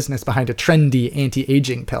weird business behind a trendy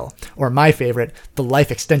anti-aging pill. Or my favorite, the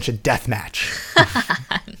life extension death match.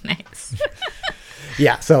 Nice.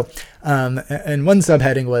 Yeah, so, and one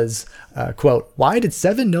subheading was Quote, why did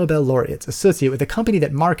 7 Nobel laureates associate with a company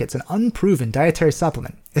that markets an unproven dietary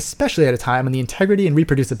supplement, especially at a time when the integrity and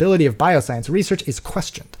reproducibility of bioscience research is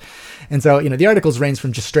questioned? And so, the articles range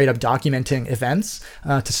from just straight up documenting events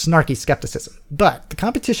to snarky skepticism. But the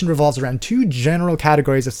competition revolves around 2 general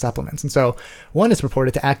categories of supplements. And so one is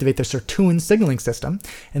purported to activate the sirtuin signaling system,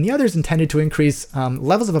 and the other is intended to increase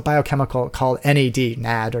levels of a biochemical called NAD,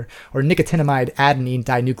 or nicotinamide adenine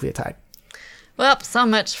dinucleotide. Well, so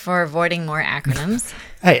much for avoiding more acronyms.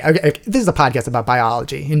 Hey, okay, this is a podcast about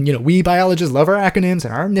biology, and we biologists love our acronyms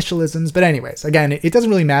and our initialisms. But anyways, again, it doesn't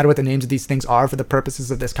really matter what the names of these things are for the purposes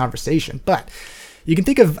of this conversation. But you can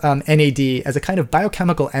think of NAD as a kind of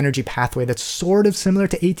biochemical energy pathway that's sort of similar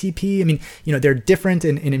to ATP. I mean, they're different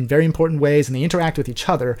in very important ways, and they interact with each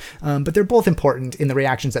other, but they're both important in the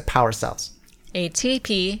reactions that power cells.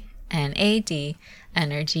 ATP and AD.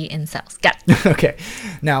 Energy in cells. Got it. Okay.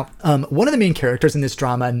 Now, one of the main characters in this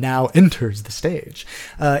drama now enters the stage.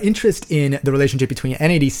 Interest in the relationship between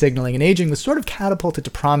NAD signaling and aging was sort of catapulted to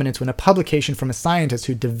prominence when a publication from a scientist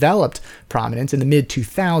who developed prominence in the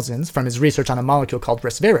mid-2000s from his research on a molecule called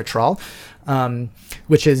resveratrol,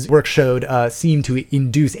 which his work showed seemed to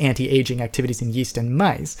induce anti-aging activities in yeast and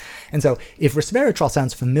mice. And so if resveratrol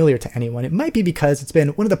sounds familiar to anyone, it might be because it's been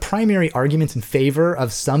one of the primary arguments in favor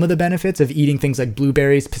of some of the benefits of eating things like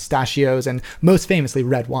blueberries, pistachios, and most famously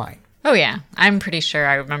red wine. Oh yeah, I'm pretty sure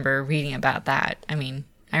I remember reading about that. I mean,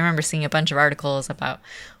 I remember seeing a bunch of articles about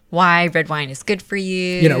why red wine is good for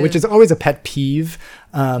you. Which is always a pet peeve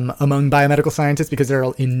among biomedical scientists, because there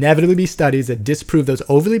will inevitably be studies that disprove those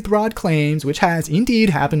overly broad claims, which has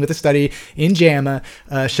indeed happened with a study in JAMA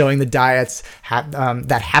showing the diets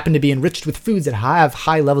that happen to be enriched with foods that have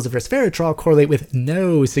high levels of resveratrol correlate with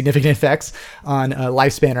no significant effects on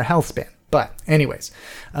lifespan or health span. But anyways,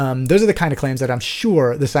 those are the kind of claims that I'm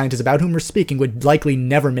sure the scientist about whom we're speaking would likely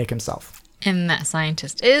never make himself. And that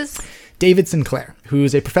scientist is? David Sinclair,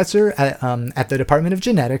 who's a professor at the Department of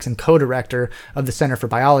Genetics and co-director of the Center for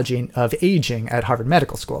Biology of Aging at Harvard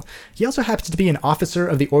Medical School. He also happens to be an officer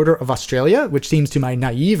of the Order of Australia, which seems to my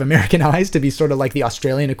naive American eyes to be sort of like the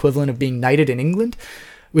Australian equivalent of being knighted in England,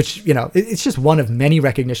 which, it's just one of many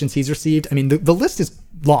recognitions he's received. I mean, the list is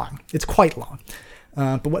long. It's quite long.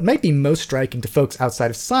 But what might be most striking to folks outside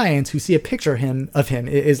of science who see a picture of him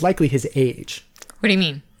is likely his age. What do you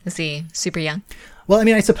mean? Is he super young? Well, I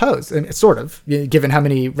mean, I suppose, sort of, given how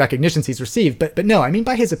many recognitions he's received, but no, I mean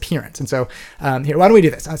by his appearance. And so here, why don't we do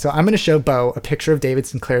this? So I'm going to show Bo a picture of David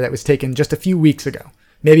Sinclair that was taken just a few weeks ago,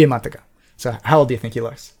 maybe a month ago. So how old do you think he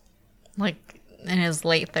looks? Like in his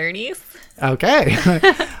late 30s? Okay.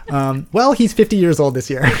 Well, he's 50 years old this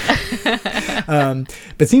year.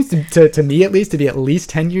 But seems to me at least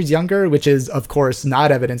 10 years younger, which is, of course,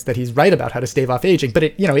 not evidence that he's right about how to stave off aging. But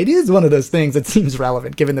it is one of those things that seems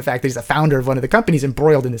relevant, given the fact that he's a founder of one of the companies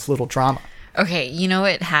embroiled in this little drama. Okay,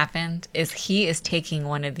 what happened is he is taking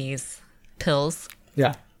one of these pills.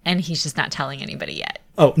 Yeah. And he's just not telling anybody yet.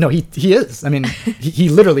 Oh, no, he is. I mean, he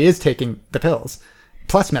literally is taking the pills,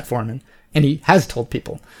 plus metformin. And he has told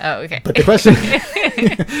people. Oh, okay. But the question,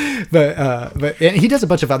 but and he does a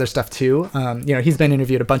bunch of other stuff too. He's been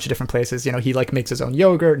interviewed a bunch of different places. He makes his own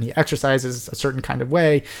yogurt and he exercises a certain kind of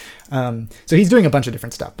way. So he's doing a bunch of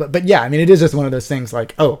different stuff. But yeah, I mean, it is just one of those things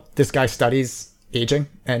like, oh, this guy studies aging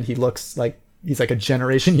and he looks like he's like a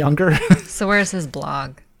generation younger. So where's his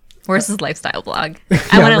blog? Where's his lifestyle blog?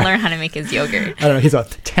 I want to learn how to make his yogurt. I don't know. He's a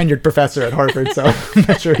tenured professor at Harvard, so I'm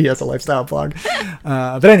not sure he has a lifestyle blog.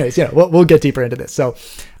 But anyways, we'll get deeper into this.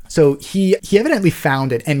 So he evidently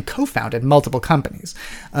founded and co-founded multiple companies.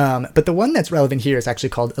 But the one that's relevant here is actually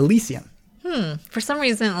called Elysium. For some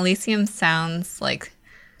reason, Elysium sounds like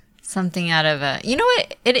something out of a... You know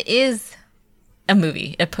what? It is a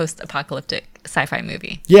movie, a post-apocalyptic sci-fi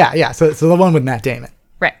movie. Yeah. So the one with Matt Damon.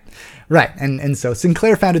 Right. And so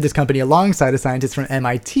Sinclair founded this company alongside a scientist from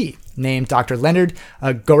MIT named Dr. Leonard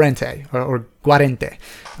Guarente, or Guarente,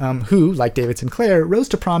 who, like David Sinclair, rose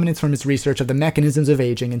to prominence from his research of the mechanisms of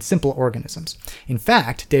aging in simple organisms. In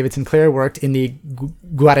fact, David Sinclair worked in the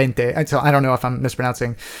Guarente, so I don't know if I'm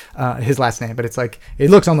mispronouncing his last name, but it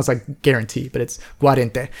looks almost like guarantee, but it's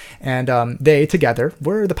Guarente. And they, together,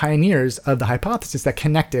 were the pioneers of the hypothesis that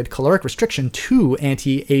connected caloric restriction to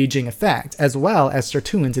anti-aging effects, as well as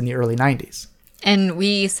sirtuins in the early 90s. And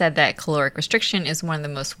we said that caloric restriction is one of the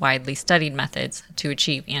most widely studied methods to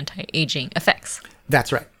achieve anti-aging effects.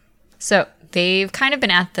 That's right. So they've kind of been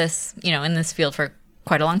at this, in this field for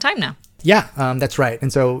quite a long time now. Yeah, that's right.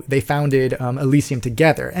 And so they founded Elysium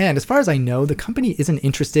together. And as far as I know, the company isn't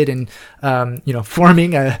interested in,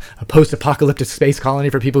 forming a post-apocalyptic space colony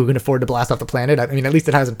for people who can afford to blast off the planet. I mean, at least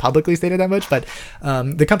it hasn't publicly stated that much. But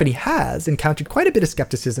the company has encountered quite a bit of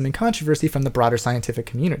skepticism and controversy from the broader scientific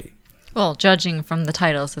community. Well, judging from the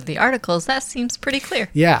titles of the articles, that seems pretty clear.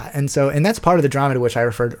 Yeah, and that's part of the drama to which I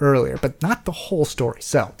referred earlier, but not the whole story.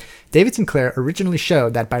 So, David Sinclair originally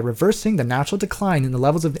showed that by reversing the natural decline in the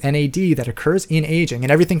levels of NAD that occurs in aging,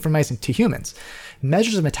 and everything from mice to humans,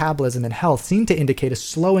 measures of metabolism and health seem to indicate a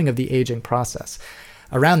slowing of the aging process.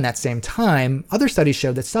 Around that same time, other studies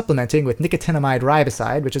showed that supplementing with nicotinamide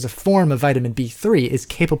riboside, which is a form of vitamin B3, is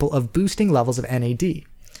capable of boosting levels of NAD.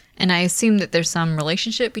 And I assume that there's some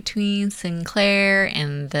relationship between Sinclair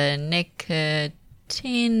and the nicotinamide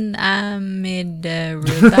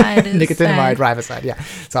riboside. Nicotinamide riboside, yeah.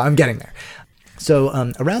 So I'm getting there.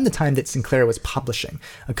 So around the time that Sinclair was publishing,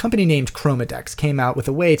 a company named Chromadex came out with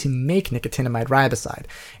a way to make nicotinamide riboside,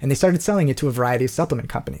 and they started selling it to a variety of supplement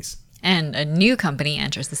companies. And a new company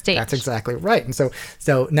enters the stage. That's exactly right. And so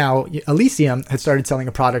now Elysium had started selling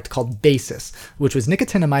a product called Basis, which was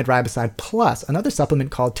nicotinamide riboside plus another supplement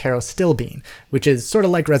called pterostilbene, which is sort of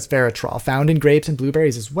like resveratrol, found in grapes and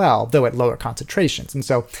blueberries as well, though at lower concentrations. And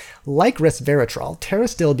so, like resveratrol,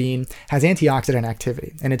 pterostilbene has antioxidant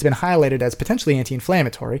activity, and it's been highlighted as potentially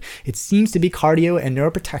anti-inflammatory. It seems to be cardio and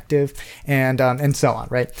neuroprotective, and so on,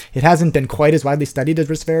 right? It hasn't been quite as widely studied as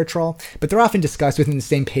resveratrol, but they're often discussed within the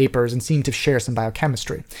same papers and seem to share some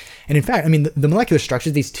biochemistry. And in fact, I mean, the molecular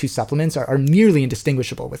structures of these two supplements are nearly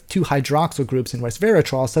indistinguishable, with two hydroxyl groups in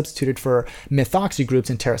resveratrol substituted for methoxy groups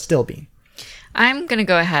in pterostilbene. I'm going to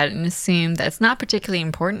go ahead and assume that it's not particularly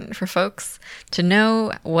important for folks to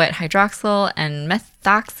know what hydroxyl and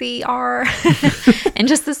methoxy are, and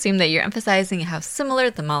just assume that you're emphasizing how similar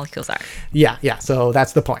the molecules are. Yeah. So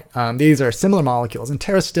that's the point. These are similar molecules, and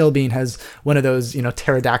pterostilbene has one of those,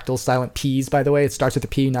 pterodactyl silent P's, by the way. It starts with a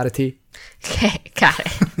P, not a T. Okay, got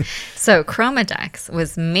it. So Chromadex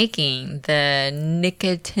was making the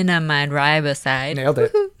nicotinamide riboside. Nailed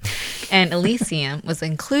it. And Elysium was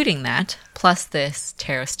including that, plus this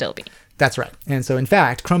pterostilbene. That's right. And so, in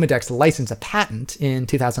fact, Chromadex licensed a patent in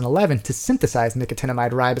 2011 to synthesize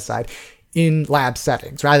nicotinamide riboside in lab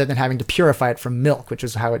settings, rather than having to purify it from milk, which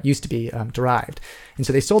is how it used to be derived. And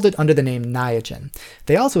so they sold it under the name Niagen.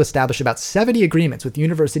 They also established about 70 agreements with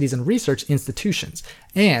universities and research institutions,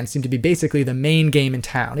 and seem to be basically the main game in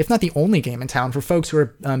town, if not the only game in town, for folks who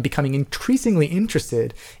are becoming increasingly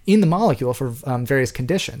interested in the molecule for various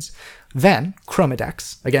conditions. Then,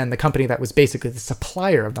 Chromadex, again, the company that was basically the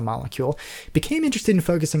supplier of the molecule, became interested in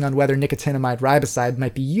focusing on whether nicotinamide riboside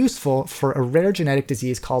might be useful for a rare genetic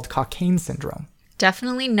disease called Cockayne syndrome.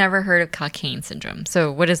 Definitely never heard of Cockayne syndrome.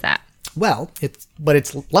 So what is that? Well, what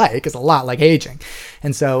it's like is a lot like aging.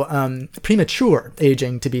 And so premature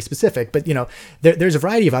aging, to be specific. But, there's a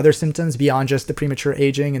variety of other symptoms beyond just the premature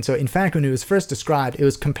aging. And so, in fact, when it was first described, it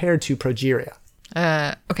was compared to progeria.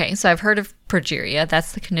 Okay, so I've heard of progeria.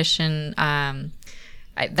 That's the condition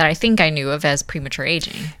that I think I knew of as premature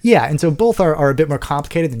aging. Yeah, and so both are a bit more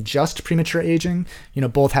complicated than just premature aging.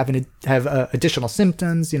 Both have additional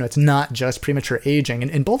symptoms. It's not just premature aging,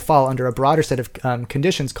 and both fall under a broader set of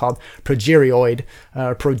conditions called progerioid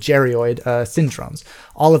syndromes,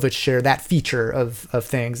 all of which share that feature of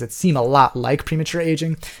things that seem a lot like premature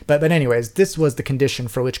aging. But anyways, this was the condition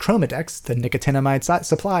for which Chromadex, the nicotinamide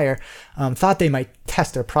supplier, thought they might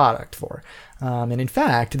test their product for. And in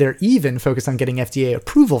fact, they're even focused on getting FDA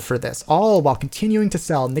approval for this, all while continuing to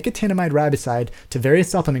sell nicotinamide riboside to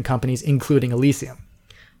various supplement companies, including Elysium.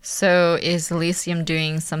 So is Elysium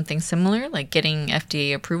doing something similar, like getting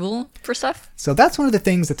FDA approval for stuff? So that's one of the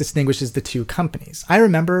things that distinguishes the two companies. I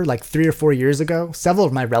remember 3 or 4 years ago, several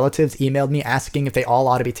of my relatives emailed me asking if they all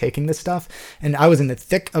ought to be taking this stuff. And I was in the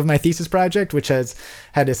thick of my thesis project, which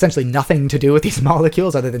had essentially nothing to do with these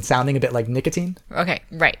molecules other than sounding a bit like nicotine. Okay,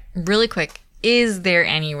 right. Really quick. Is there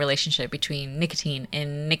any relationship between nicotine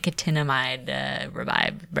and nicotinamide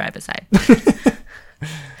riboside?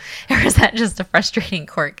 Or is that just a frustrating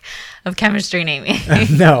quirk of chemistry naming?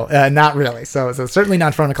 No, not really. So certainly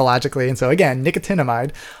not pharmacologically. And so again,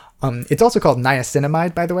 nicotinamide, it's also called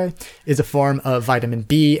niacinamide, by the way, is a form of vitamin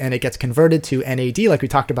B, and it gets converted to NAD like we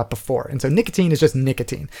talked about before. And so nicotine is just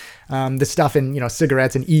nicotine. The stuff in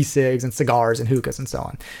cigarettes and e-cigs and cigars and hookahs and so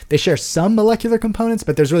on. They share some molecular components,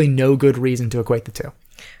 but there's really no good reason to equate the two.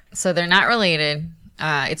 So they're not related.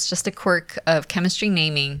 It's just a quirk of chemistry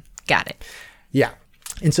naming. Got it. Yeah.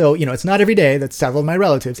 And so, it's not every day that several of my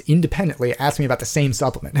relatives independently ask me about the same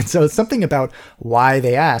supplement. And so something about why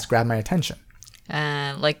they ask grabbed my attention.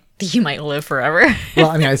 Like You might live forever.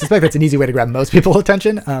 Well, I mean, I suspect that's an easy way to grab most people's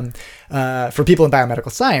attention. For people in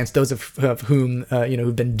biomedical science, those of whom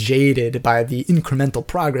who've been jaded by the incremental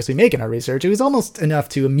progress we make in our research, it was almost enough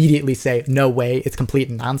to immediately say, "No way, it's complete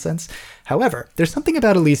nonsense." However, there's something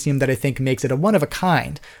about Elysium that I think makes it a one of a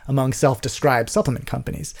kind among self-described supplement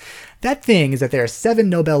companies. That thing is that there are 7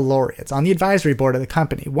 Nobel laureates on the advisory board of the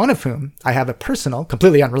company, one of whom I have a personal,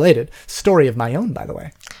 completely unrelated story of my own, by the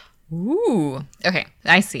way. Ooh, okay,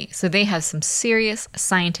 I see. So they have some serious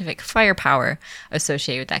scientific firepower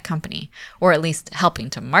associated with that company, or at least helping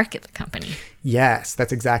to market the company. Yes,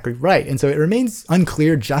 that's exactly right. And so it remains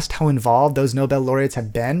unclear just how involved those Nobel laureates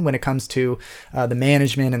have been when it comes to the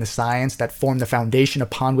management and the science that form the foundation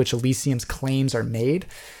upon which Elysium's claims are made.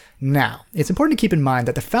 Now, it's important to keep in mind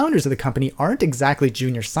that the founders of the company aren't exactly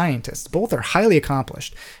junior scientists. Both are highly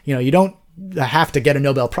accomplished. You don't have to get a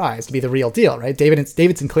Nobel Prize to be the real deal, right? David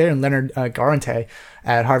Sinclair and Leonard Garante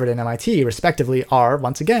at Harvard and MIT, respectively, are,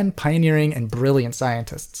 once again, pioneering and brilliant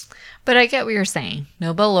scientists. But I get what you're saying.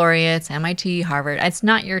 Nobel laureates, MIT, Harvard, it's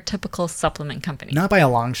not your typical supplement company. Not by a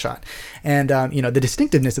long shot. And, the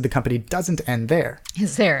distinctiveness of the company doesn't end there.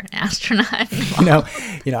 Is there an astronaut?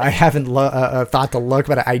 I haven't thought to look,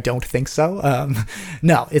 but I don't think so.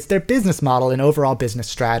 No, it's their business model and overall business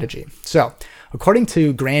strategy. So, according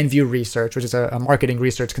to Grandview Research, which is a marketing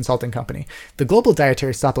research consulting company, the global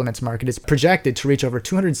dietary supplements market is projected to reach over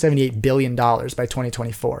 $278 billion by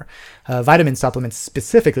 2024. Vitamin supplements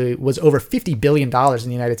specifically was over $50 billion in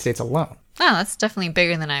the United States alone. Oh, that's definitely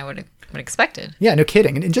bigger than I would expected. Yeah, no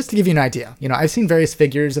kidding. And just to give you an idea, I've seen various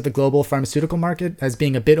figures of the global pharmaceutical market as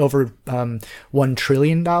being a bit over $1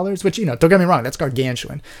 trillion, which, don't get me wrong, that's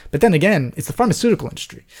gargantuan. But then again, it's the pharmaceutical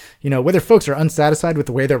industry. Whether folks are unsatisfied with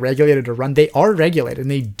the way they're regulated or run, they are regulated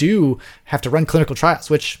and they do have to run clinical trials,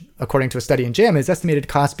 which, according to a study in JAMA, is estimated to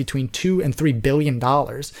cost between $2 and $3 billion,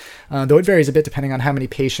 though it varies a bit depending on how many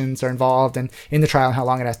patients are involved and in the trial and how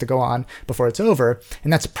long it has to go on before it's over.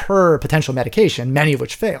 And that's per potential medication, many of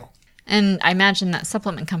which fail. And I imagine that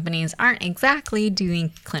supplement companies aren't exactly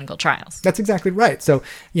doing clinical trials. That's exactly right. So,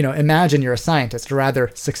 imagine you're a scientist, a rather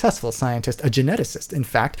successful scientist, a geneticist, in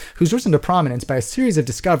fact, who's risen to prominence by a series of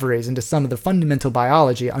discoveries into some of the fundamental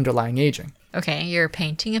biology underlying aging. Okay, you're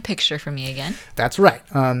painting a picture for me again. That's right.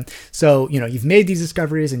 So, you've made these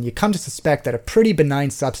discoveries and you come to suspect that a pretty benign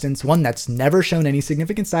substance, one that's never shown any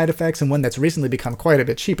significant side effects and one that's recently become quite a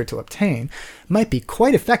bit cheaper to obtain, might be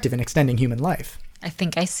quite effective in extending human life. I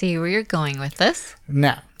think I see where you're going with this.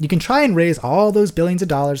 Now, you can try and raise all those billions of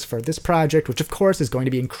dollars for this project, which of course is going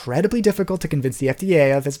to be incredibly difficult to convince the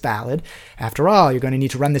FDA of as valid. After all, you're going to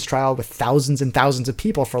need to run this trial with thousands and thousands of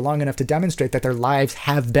people for long enough to demonstrate that their lives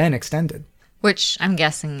have been extended. Which I'm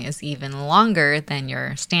guessing is even longer than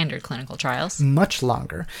your standard clinical trials. Much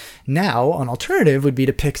longer. Now, an alternative would be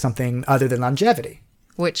to pick something other than longevity.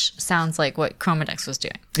 Which sounds like what Chromadex was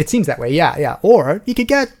doing. It seems that way, yeah. Or you could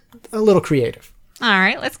get a little creative. All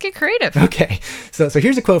right, let's get creative. Okay, so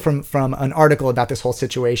here's a quote from an article about this whole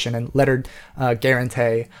situation, and Leonard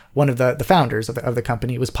Garante, one of the founders of the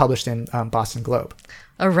company, was published in Boston Globe.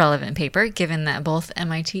 A relevant paper, given that both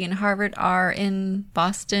MIT and Harvard are in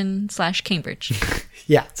Boston/Cambridge.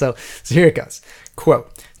 Yeah, so here it goes.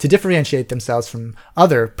 Quote, to differentiate themselves from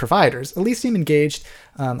other providers, Elysium engaged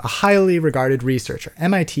a highly regarded researcher,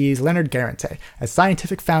 MIT's Leonard Garante, as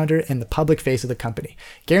scientific founder and the public face of the company.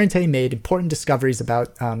 Garante made important discoveries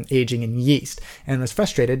about aging in yeast and was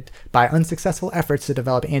frustrated by unsuccessful efforts to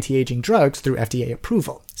develop anti-aging drugs through FDA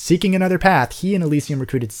approval. Seeking another path, he and Elysium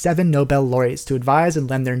recruited 7 Nobel laureates to advise and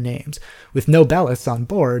lend their names. With Nobelists on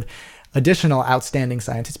board, additional outstanding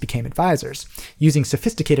scientists became advisors. Using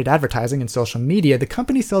sophisticated advertising and social media, the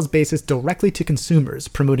company sells bases directly to consumers,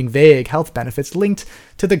 promoting vague health benefits linked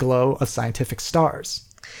to the glow of scientific stars.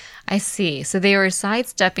 I see. So they were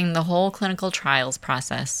sidestepping the whole clinical trials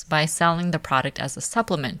process by selling the product as a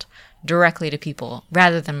supplement directly to people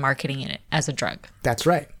rather than marketing it as a drug. That's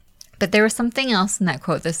right. But there was something else in that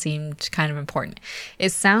quote that seemed kind of important. It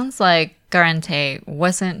sounds like Garante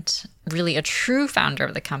wasn't really a true founder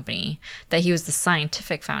of the company, that he was the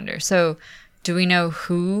scientific founder. So do we know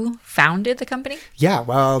who founded the company? Yeah,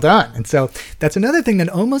 well done. And so that's another thing that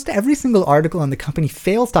almost every single article on the company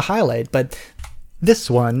fails to highlight, but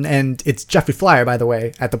this one, and it's Jeffrey Flyer, by the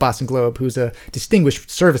way, at the Boston Globe, who's a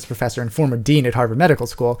distinguished service professor and former dean at Harvard Medical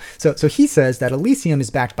School. So he says that Elysium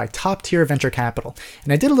is backed by top-tier venture capital.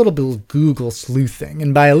 And I did a little bit of Google sleuthing,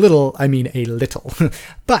 and by a little, I mean a little.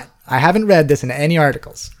 But I haven't read this in any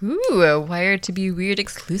articles. Ooh, a Wired to be Weird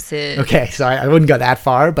exclusive. Okay, so I wouldn't go that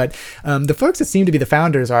far, but the folks that seem to be the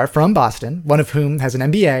founders are from Boston, one of whom has an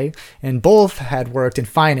MBA, and both had worked in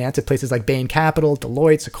finance at places like Bain Capital,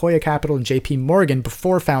 Deloitte, Sequoia Capital, and JP Morgan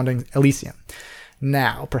before founding Elysium.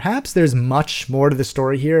 Now, perhaps there's much more to the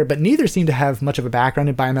story here, but neither seem to have much of a background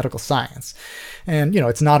in biomedical science. And,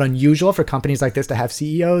 it's not unusual for companies like this to have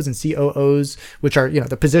CEOs and COOs, which are,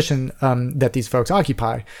 the position that these folks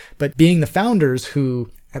occupy. But being the founders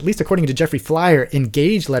who, at least according to Jeffrey Flyer,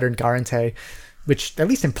 engaged Leonard Garante, which at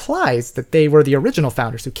least implies that they were the original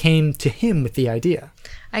founders who came to him with the idea.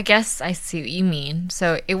 I guess I see what you mean.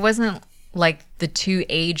 So it wasn't like the two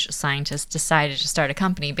aged scientists decided to start a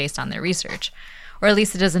company based on their research. Or at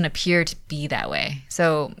least it doesn't appear to be that way.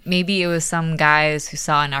 So maybe it was some guys who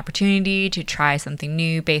saw an opportunity to try something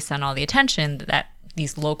new based on all the attention that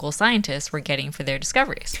these local scientists were getting for their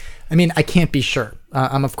discoveries. I mean, I can't be sure.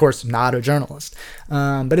 I'm, of course, not a journalist.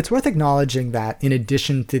 But it's worth acknowledging that in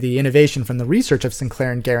addition to the innovation from the research of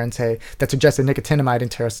Sinclair and Garante that suggests that nicotinamide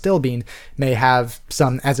and pterostilbene may have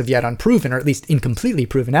some as of yet unproven, or at least incompletely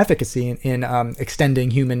proven efficacy in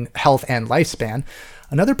extending human health and lifespan,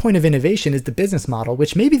 another point of innovation is the business model,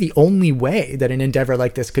 which may be the only way that an endeavor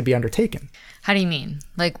like this could be undertaken. How do you mean?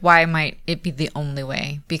 Like, why might it be the only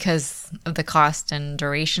way? Because of the cost and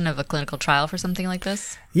duration of a clinical trial for something like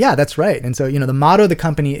this? Yeah, that's right. And so, the motto of the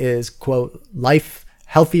company is, quote, life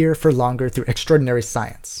healthier for longer through extraordinary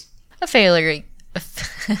science. A fairly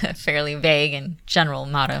vague and general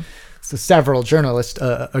motto. So several journalists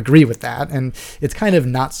agree with that, and it's kind of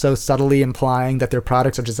not so subtly implying that their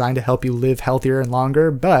products are designed to help you live healthier and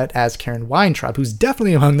longer, but as Karen Weintraub, who's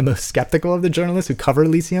definitely among the most skeptical of the journalists who cover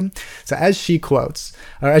Elysium, so as she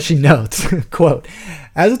notes, quote,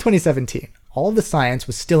 as of 2017, all of the science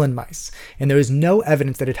was still in mice, and there is no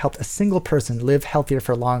evidence that it helped a single person live healthier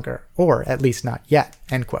for longer, or at least not yet,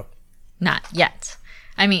 end quote. Not yet.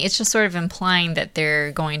 I mean, it's just sort of implying that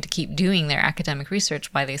they're going to keep doing their academic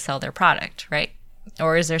research while they sell their product, right?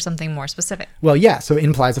 Or is there something more specific? Well, yeah, so it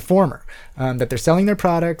implies a former, that they're selling their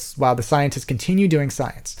products while the scientists continue doing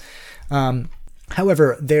science.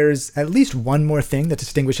 However, there's at least one more thing that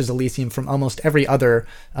distinguishes Elysium from almost every other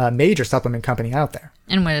major supplement company out there.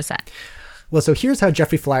 And what is that? Well, so here's how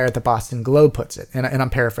Jeffrey Flyer at the Boston Globe puts it, and I'm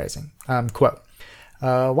paraphrasing. Quote,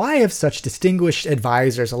 why have such distinguished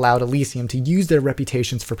advisors allowed Elysium to use their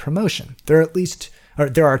reputations for promotion?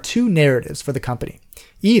 There are two narratives for the company.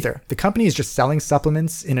 Either the company is just selling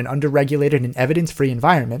supplements in an underregulated and evidence-free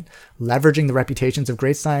environment, leveraging the reputations of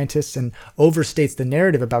great scientists, and overstates the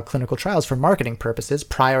narrative about clinical trials for marketing purposes,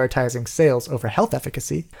 prioritizing sales over health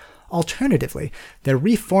efficacy. Alternatively, they're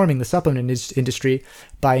reforming the supplement industry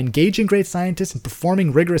by engaging great scientists and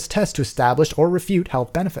performing rigorous tests to establish or refute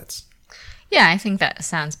health benefits. Yeah, I think that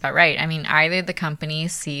sounds about right. I mean, either the company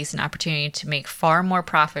sees an opportunity to make far more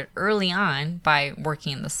profit early on by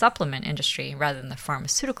working in the supplement industry rather than the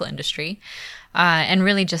pharmaceutical industry, and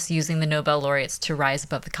really just using the Nobel laureates to rise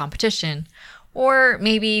above the competition. Or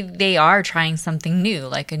maybe they are trying something new,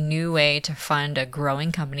 like a new way to fund a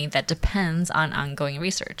growing company that depends on ongoing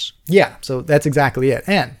research. Yeah, so that's exactly it.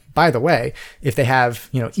 And by the way, if they have,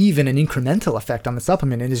 even an incremental effect on the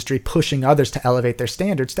supplement industry, pushing others to elevate their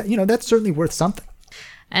standards, that's certainly worth something.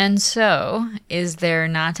 And so, is there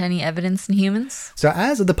not any evidence in humans? So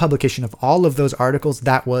as of the publication of all of those articles,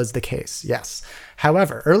 that was the case, yes.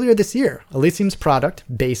 However, earlier this year, Elysium's product,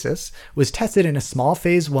 Basis, was tested in a small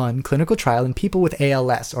phase 1 clinical trial in people with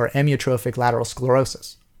ALS, or amyotrophic lateral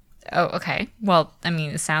sclerosis. Oh, okay. Well, I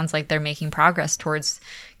mean, it sounds like they're making progress towards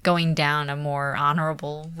going down a more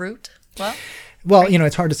honorable route. Well,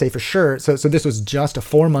 it's hard to say for sure. So this was just a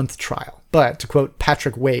 4-month trial. But to quote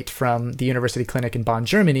Patrick Waite from the University Clinic in Bonn,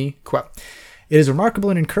 Germany, quote, it is remarkable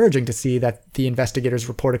and encouraging to see that the investigators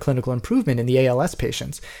report a clinical improvement in the ALS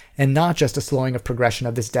patients and not just a slowing of progression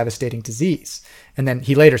of this devastating disease. And then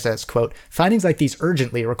he later says, quote, findings like these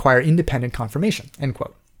urgently require independent confirmation, end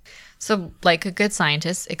quote. So, like a good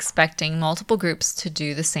scientist, expecting multiple groups to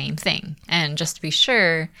do the same thing. And just to be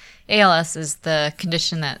sure, ALS is the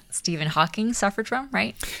condition that Stephen Hawking suffered from,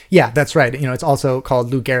 right? Yeah, that's right. It's also called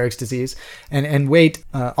Lou Gehrig's disease. And Waite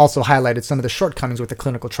also highlighted some of the shortcomings with the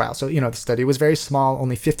clinical trial. So, the study was very small,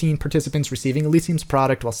 only 15 participants receiving Elysium's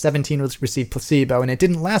product while 17 received placebo, and it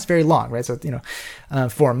didn't last very long, right? So,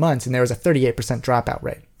 4 months, and there was a 38% dropout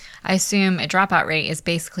rate. I assume a dropout rate is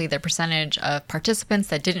basically the percentage of participants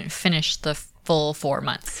that didn't finish the full 4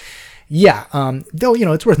 months. Yeah, though,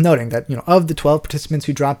 it's worth noting that, of the 12 participants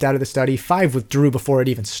who dropped out of the study, 5 withdrew before it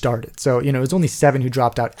even started. So, it was only 7 who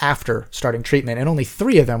dropped out after starting treatment, and only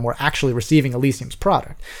 3 of them were actually receiving Elysium's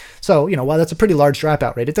product. So, while that's a pretty large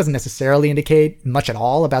dropout rate, it doesn't necessarily indicate much at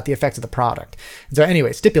all about the effects of the product. And so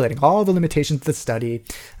anyway, stipulating all the limitations of the study,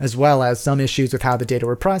 as well as some issues with how the data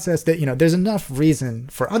were processed, that, there's enough reason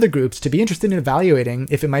for other groups to be interested in evaluating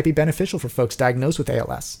if it might be beneficial for folks diagnosed with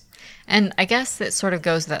ALS. And I guess it sort of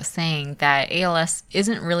goes without saying that ALS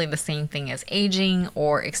isn't really the same thing as aging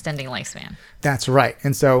or extending lifespan. That's right.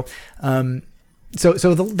 And so,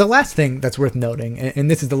 the last thing that's worth noting,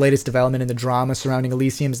 and this is the latest development in the drama surrounding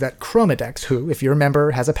Elysium, is that Chromadex, who, if you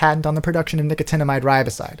remember, has a patent on the production of nicotinamide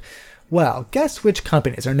riboside. Well, guess which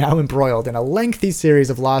companies are now embroiled in a lengthy series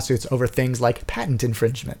of lawsuits over things like patent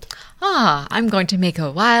infringement? I'm going to make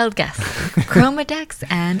a wild guess. Chromadex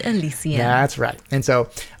and Elysium. That's right. And so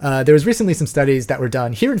there was recently some studies that were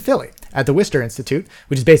done here in Philly at the Worcester Institute,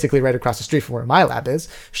 which is basically right across the street from where my lab is,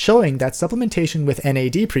 showing that supplementation with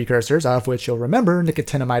NAD precursors, of which you'll remember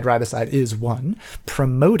nicotinamide riboside is one,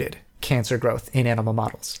 promoted cancer growth in animal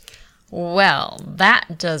models. Well,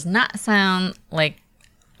 that does not sound like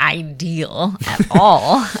ideal at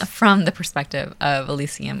all from the perspective of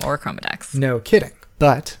Elysium or Chromadex. No kidding.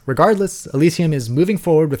 But regardless, Elysium is moving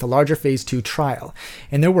forward with a larger phase 2 trial,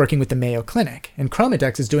 and they're working with the Mayo Clinic, and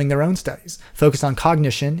Chromadex is doing their own studies, focused on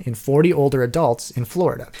cognition in 40 older adults in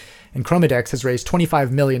Florida. And Chromadex has raised $25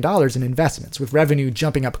 million in investments, with revenue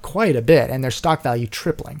jumping up quite a bit and their stock value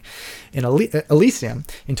tripling. And Elysium,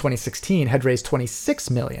 in 2016, had raised $26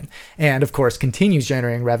 million, and of course continues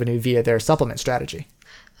generating revenue via their supplement strategy.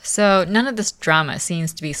 So none of this drama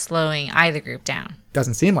seems to be slowing either group down.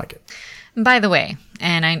 Doesn't seem like it. By the way,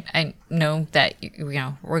 and I know that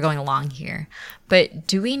we're going along here, but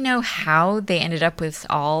do we know how they ended up with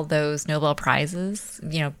all those Nobel Prizes,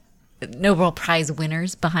 Nobel Prize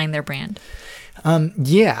winners behind their brand?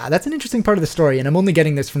 Yeah, that's an interesting part of the story, and I'm only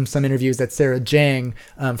getting this from some interviews that Sarah Jiang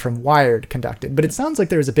from Wired conducted, but it sounds like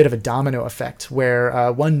there was a bit of a domino effect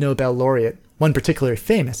where one Nobel laureate, one particularly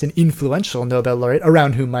famous and influential Nobel laureate,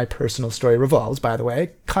 around whom my personal story revolves, by the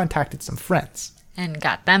way, contacted some friends. And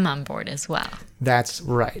got them on board as well. That's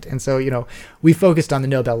right. And so, we focused on the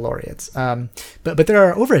Nobel laureates. But there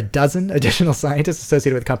are over a dozen additional scientists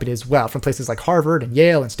associated with the company as well, from places like Harvard and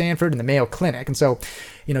Yale and Stanford and the Mayo Clinic. And so,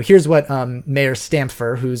 here's what Mayer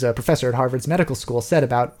Stampfer, who's a professor at Harvard's medical school, said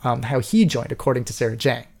about how he joined, according to Sarah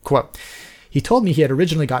Jiang. Quote, "He told me he had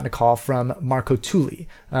originally gotten a call from Marco Tulli."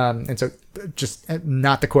 And so just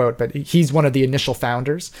not the quote, but he's one of the initial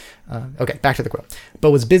founders. Okay, back to the quote.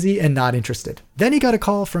 "But was busy and not interested. Then he got a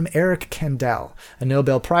call from Eric Kandel, a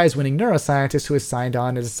Nobel Prize winning neuroscientist who has signed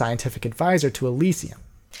on as a scientific advisor to Elysium."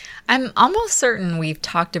 I'm almost certain we've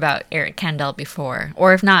talked about Eric Kandel before,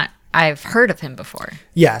 or if not, I've heard of him before.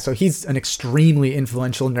 Yeah, so he's an extremely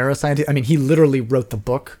influential neuroscientist. I mean, he literally wrote the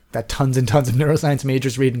book that tons and tons of neuroscience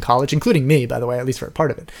majors read in college, including me, by the way, at least for a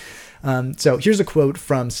part of it. So here's a quote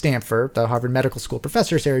from Stampfer, the Harvard Medical School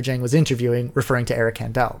professor Sarah Jiang was interviewing, referring to Eric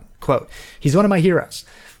Kandel. Quote, "He's one of my heroes.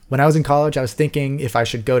 When I was in college, I was thinking if I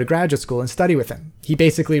should go to graduate school and study with him. He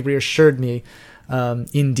basically reassured me,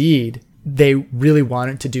 indeed, they really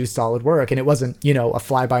wanted to do solid work, and it wasn't, a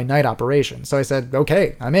fly-by-night operation. So I said,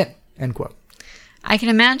 okay, I'm in," end quote. I can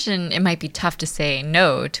imagine it might be tough to say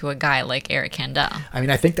no to a guy like Eric Kandel. I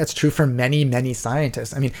mean, I think that's true for many, many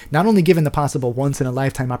scientists. I mean, not only given the possible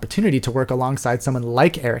once-in-a-lifetime opportunity to work alongside someone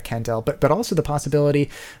like Eric Kandel, but also the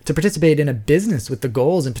possibility to participate in a business with the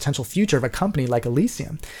goals and potential future of a company like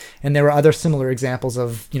Elysium. And there were other similar examples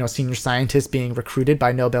of, senior scientists being recruited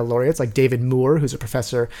by Nobel laureates, like David Moore, who's a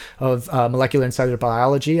professor of molecular and cellular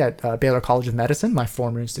biology at Baylor College of Medicine, my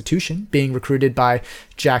former institution, being recruited by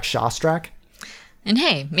Jack Shostak. And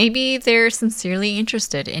hey, maybe they're sincerely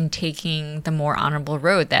interested in taking the more honorable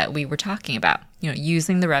road that we were talking about,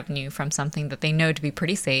 using the revenue from something that they know to be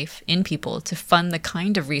pretty safe in people to fund the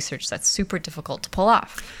kind of research that's super difficult to pull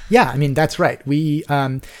off. Yeah, I mean, that's right. We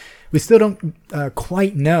still don't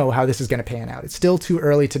quite know how this is going to pan out. It's still too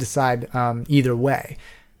early to decide either way.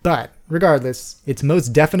 But regardless, it's most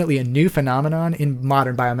definitely a new phenomenon in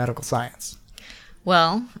modern biomedical science.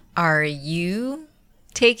 Well, are you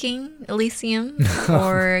taking Elysium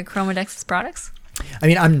or Chromadex's products? I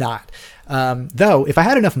mean, I'm not. Though, if I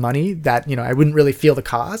had enough money that, I wouldn't really feel the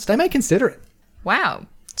cost, I might consider it. Wow.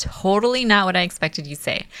 Totally not what I expected you'd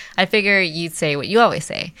say. I figure you'd say what you always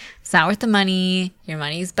say. It's not worth the money. Your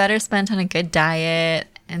money's better spent on a good diet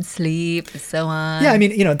and sleep and so on. Yeah, I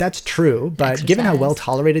mean, that's true. But Exercise. Given how well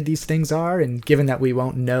tolerated these things are, and given that we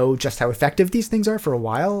won't know just how effective these things are for a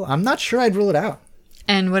while, I'm not sure I'd rule it out.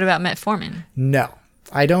 And what about metformin? No.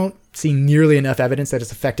 I don't seen nearly enough evidence that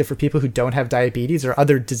it's effective for people who don't have diabetes or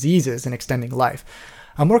other diseases in extending life.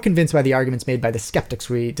 I'm more convinced by the arguments made by the skeptics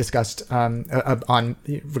we discussed regarding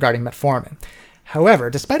metformin. However,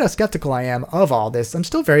 despite how skeptical I am of all this, I'm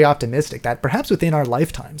still very optimistic that perhaps within our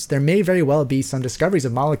lifetimes, there may very well be some discoveries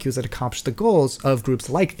of molecules that accomplish the goals of groups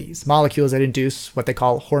like these, molecules that induce what they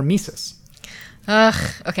call hormesis. Ugh,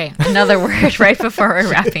 okay, another word right before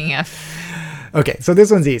we're wrapping up. Okay, so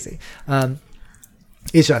this one's easy.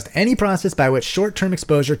 It's just any process by which short-term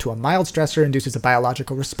exposure to a mild stressor induces a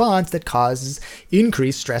biological response that causes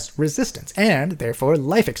increased stress resistance and, therefore,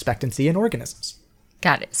 life expectancy in organisms.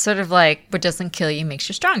 Got it. Sort of like what doesn't kill you makes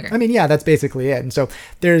you stronger. I mean, yeah, that's basically it. And so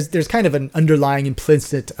there's kind of an underlying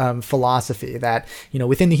implicit philosophy that,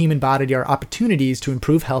 within the human body there are opportunities to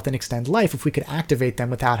improve health and extend life if we could activate them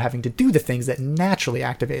without having to do the things that naturally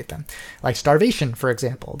activate them. Like starvation, for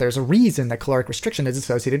example. There's a reason that caloric restriction is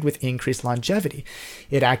associated with increased longevity.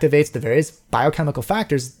 It activates the various biochemical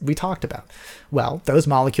factors we talked about. Well, those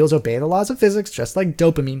molecules obey the laws of physics just like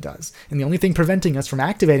dopamine does. And the only thing preventing us from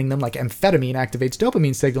activating them, like amphetamine activates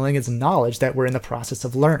dopamine signaling, is knowledge that we're in the process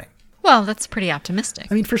of learning. Well, that's pretty optimistic.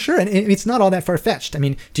 I mean, for sure. And it's not all that far-fetched. I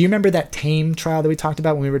mean, do you remember that TAME trial that we talked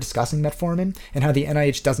about when we were discussing metformin and how the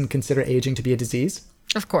NIH doesn't consider aging to be a disease?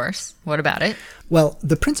 Of course. What about it? Well,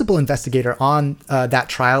 the principal investigator on that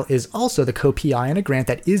trial is also the co-PI on a grant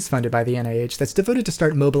that is funded by the NIH that's devoted to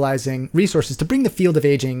start mobilizing resources to bring the field of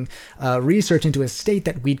aging research into a state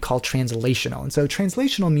that we'd call translational. And so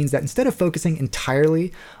translational means that instead of focusing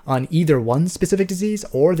entirely on either one specific disease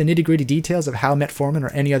or the nitty-gritty details of how metformin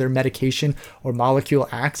or any other medication or molecule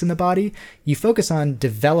acts in the body, you focus on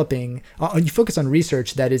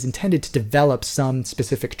research that is intended to develop some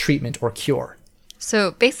specific treatment or cure.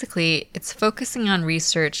 So basically, it's focusing on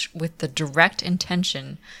research with the direct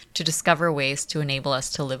intention to discover ways to enable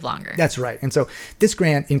us to live longer. That's right. And so this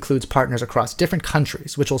grant includes partners across different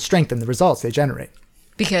countries, which will strengthen the results they generate.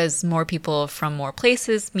 Because more people from more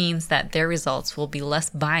places means that their results will be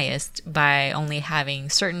less biased by only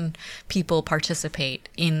having certain people participate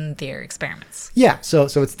in their experiments. Yeah, so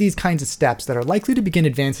it's these kinds of steps that are likely to begin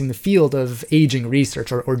advancing the field of aging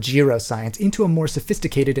research or geroscience into a more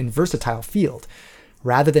sophisticated and versatile field.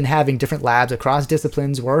 Rather than having different labs across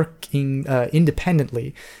disciplines working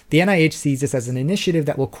independently, the NIH sees this as an initiative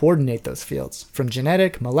that will coordinate those fields, from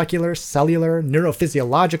genetic, molecular, cellular,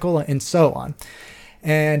 neurophysiological, and so on.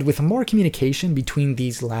 And with more communication between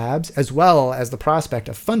these labs, as well as the prospect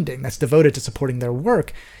of funding that's devoted to supporting their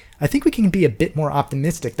work, I think we can be a bit more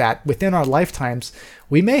optimistic that within our lifetimes,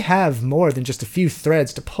 we may have more than just a few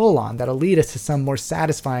threads to pull on that'll lead us to some more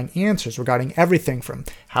satisfying answers regarding everything from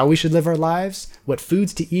how we should live our lives, what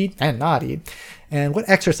foods to eat and not eat, and what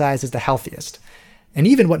exercise is the healthiest, and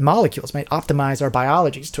even what molecules might optimize our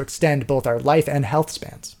biologies to extend both our life and health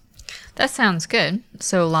spans. That sounds good,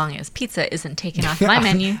 so long as pizza isn't taken off my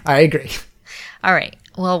menu. I agree. All right.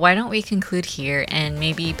 Well, why don't we conclude here and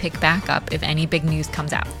maybe pick back up if any big news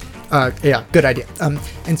comes out? Yeah, good idea.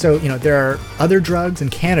 And so, there are other drugs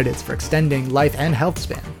and candidates for extending life and health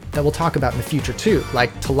span that we'll talk about in the future too,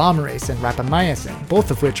 like telomerase and rapamycin,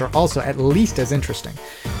 both of which are also at least as interesting.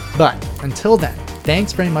 But until then,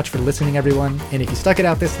 thanks very much for listening, everyone. And if you stuck it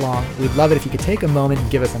out this long, we'd love it if you could take a moment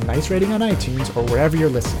and give us a nice rating on iTunes or wherever you're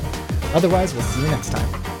listening. Otherwise, we'll see you next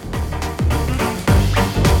time.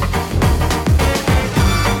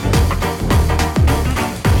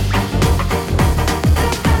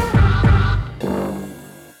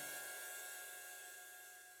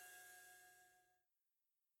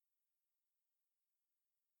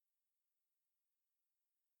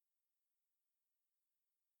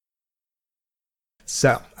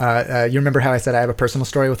 So, you remember how I said I have a personal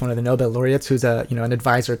story with one of the Nobel laureates who's an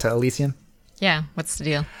advisor to Elysium? Yeah, what's the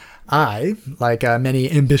deal? I, like many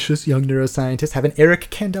ambitious young neuroscientists, have an Eric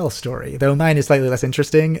Kandel story, though mine is slightly less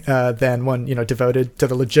interesting than one, devoted to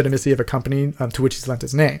the legitimacy of a company to which he's lent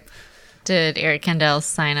his name. Did Eric Kandel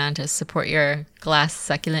sign on to support your glass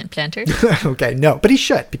succulent planters? Okay, no, but he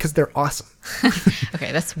should, because they're awesome.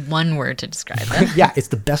 Okay, that's one word to describe them. Yeah, it's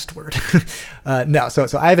the best word. No, so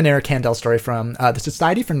I have an Eric Kandel story from the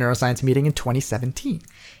Society for Neuroscience meeting in 2017.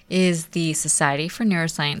 Is the Society for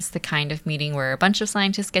Neuroscience the kind of meeting where a bunch of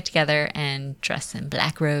scientists get together and dress in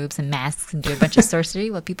black robes and masks and do a bunch of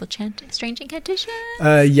sorcery while people chant strange incantations?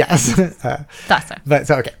 Yes. Thought so. But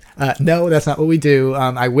so, okay. No, that's not what we do.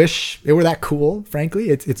 I wish it were that cool, frankly.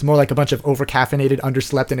 It's more like a bunch of overcaffeinated,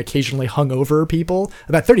 underslept, and occasionally hungover people,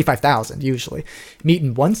 about 35,000 usually, meet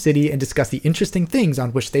in one city and discuss the interesting things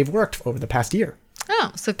on which they've worked over the past year.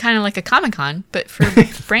 Oh, so kind of like a Comic-Con, but for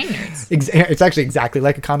brain nerds. It's actually exactly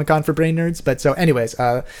like a Comic-Con for brain nerds. But so anyways,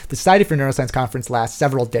 the Society for Neuroscience conference lasts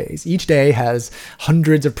several days. Each day has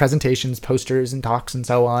hundreds of presentations, posters, and talks, and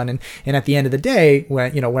so on. And at the end of the day,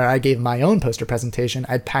 where I gave my own poster presentation,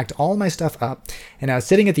 I'd packed all my stuff up, and I was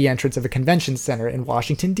sitting at the entrance of a convention center in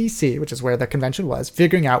Washington, D.C., which is where the convention was,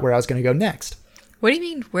 figuring out where I was going to go next. What do you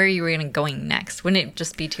mean where you were going next? Wouldn't it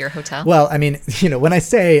just be to your hotel? Well, I mean, when I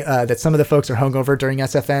say that some of the folks are hungover during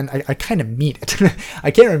SFN, I kind of mean it.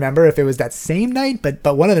 I can't remember if it was that same night, but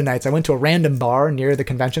one of the nights I went to a random bar near the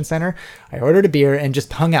convention center. I ordered a beer and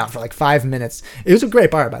just hung out for like 5 minutes. It was a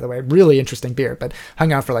great bar, by the way, really interesting beer, but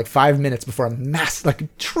hung out for like 5 minutes before a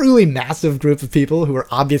truly massive group of people who were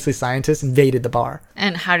obviously scientists invaded the bar.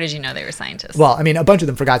 And how did you know they were scientists? Well, I mean, a bunch of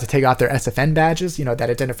them forgot to take off their SFN badges, that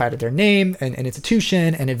identified their name and institution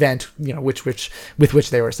and event, with which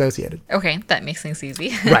they were associated. Okay, that makes things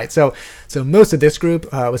easy. Right. So most of this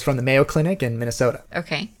group was from the Mayo Clinic in Minnesota.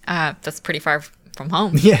 Okay, that's pretty far from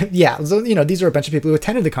home. Yeah. So these are a bunch of people who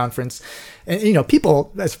attended the conference, and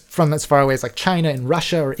people from as far away as like China and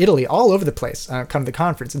Russia or Italy, all over the place, come to the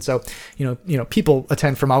conference. And so people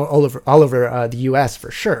attend from all over the U.S.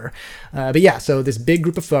 for sure. But yeah, so this big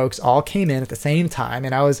group of folks all came in at the same time,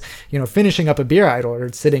 and I was finishing up a beer I'd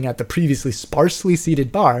ordered, sitting at the previously sparsely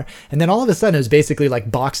seated bar, and then all of a sudden it was basically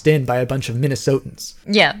like boxed in by a bunch of Minnesotans.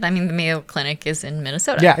 Yeah, I mean the Mayo Clinic is in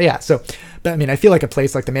Minnesota. Yeah. So, but I mean, I feel like a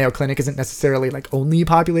place like the Mayo Clinic isn't necessarily like only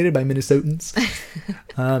populated by Minnesotans.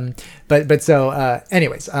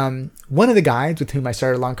 Anyways, one of the guys with whom I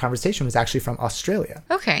started a long conversation was actually from Australia.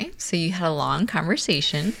 Okay, so you had a long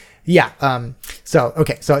conversation. Yeah. So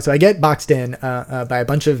I get boxed in by a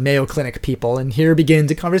bunch of Mayo Clinic people, and here begins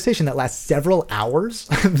a conversation that lasts several hours,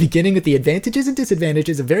 beginning with the advantages and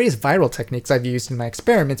disadvantages of various viral techniques I've used in my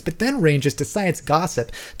experiments, but then ranges to science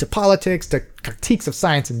gossip, to politics, to critiques of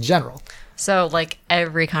science in general. So, like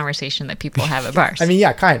every conversation that people have at bars. I mean,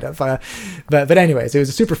 yeah, kind of. But anyways, it was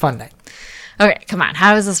a super fun night. Okay, come on.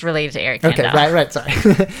 How is this related to Eric Kandel? Okay, right,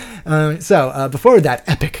 sorry. So before that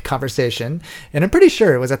epic conversation, and I'm pretty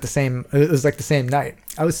sure it was the same night,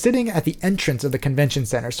 I was sitting at the entrance of the convention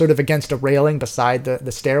center, sort of against a railing beside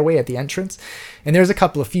the stairway at the entrance, and there was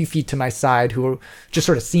a few feet to my side who just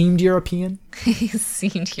sort of seemed European.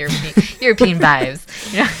 Seemed European vibes.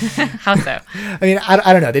 How so? I mean,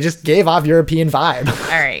 I don't know. They just gave off European vibe.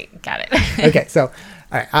 All right, got it. Okay, so...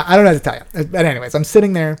 All right, I don't know what to tell you. But anyways, I'm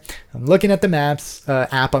sitting there, I'm looking at the Maps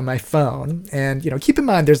app on my phone, and, keep in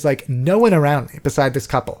mind, there's, like, no one around me beside this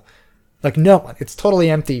couple. Like, no one. It's totally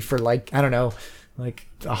empty for, like, I don't know, like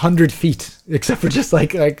 100 feet, except for just,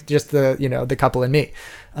 just the, the couple and me.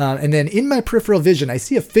 And then in my peripheral vision, I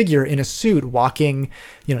see a figure in a suit walking,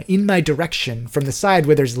 in my direction from the side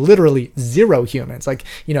where there's literally zero humans. Like,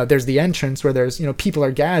 there's the entrance where there's, people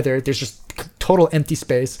are gathered. There's just total empty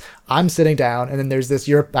space. I'm sitting down, and then there's this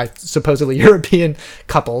supposedly European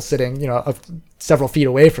couple sitting, several feet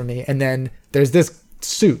away from me. And then there's this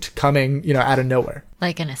suit coming, out of nowhere.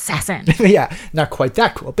 Like an assassin. Yeah, not quite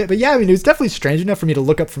that cool. But yeah, I mean, it was definitely strange enough for me to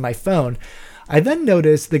look up from my phone. I then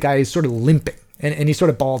noticed the guy is sort of limping. And he's sort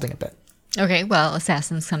of balding a bit. Okay, well,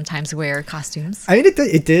 assassins sometimes wear costumes. I mean,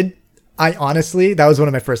 it did. I honestly, that was one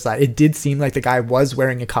of my first thoughts. It did seem like the guy was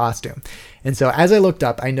wearing a costume. And so as I looked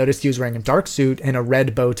up, I noticed he was wearing a dark suit and a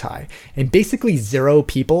red bow tie. And basically zero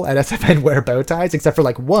people at SFN wear bow ties, except for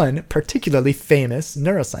like one particularly famous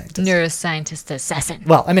neuroscientist. Neuroscientist assassin.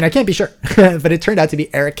 Well, I mean, I can't be sure. But it turned out to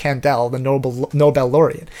be Eric Kandel, the Nobel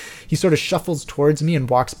laureate. He sort of shuffles towards me and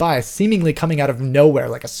walks by, seemingly coming out of nowhere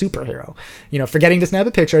like a superhero. Forgetting to snap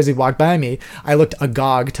a picture as he walked by me, I looked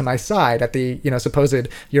agog to my side at the, supposed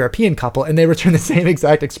European couple, and they returned the same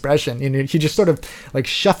exact expression. He just sort of like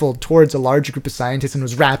shuffled towards a large group of scientists and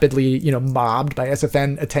was rapidly, mobbed by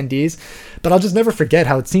SFN attendees. But I'll just never forget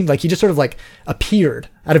how it seemed like he just sort of like appeared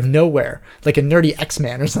out of nowhere, like a nerdy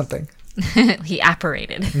X-Man or something. He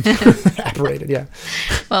apparated. Apparated, yeah.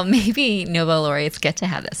 Well, maybe Nobel laureates get to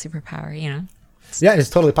have that superpower, Yeah, it's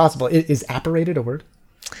totally possible. Is apparated a word?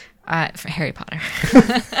 For Harry Potter.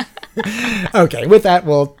 Okay, with that,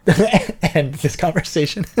 we'll end this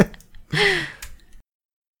conversation.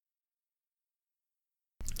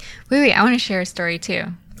 Wait, I want to share a story too.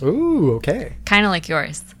 Ooh, okay. Kind of like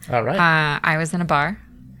yours. All right. I was in a bar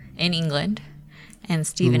in England, and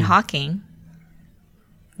Stephen Hawking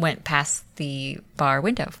went past the bar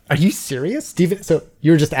window. Are you serious? Stephen, so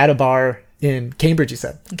you were just at a bar in Cambridge, you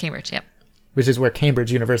said? In Cambridge, yep. Which is where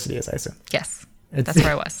Cambridge University is, I assume. Yes. That's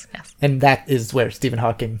where I was, yes. And that is where Stephen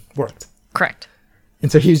Hawking worked. Correct.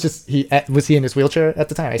 And so was he in his wheelchair at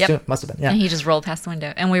the time? I Yep. assume must have been. Yeah. And he just rolled past the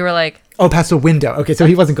window. And we were like, Oh, past the window. Okay, so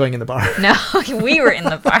he wasn't going in the bar. no, we were in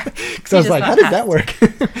the bar. So I was like, how does that work?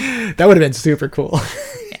 That would have been super cool.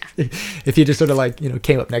 Yeah. If he just sort of like,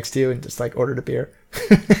 came up next to you and just like ordered a beer.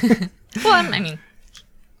 Well, I mean,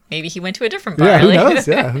 maybe he went to a different bar. Yeah, who like- knows?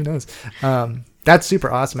 Yeah, who knows? That's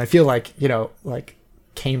super awesome. I feel like, like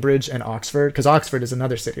Cambridge and Oxford, because Oxford is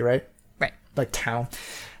another city, right? Right. Like town.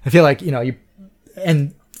 I feel like,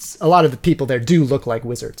 and a lot of the people there do look like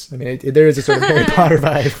wizards. I mean, there is a sort of Harry Potter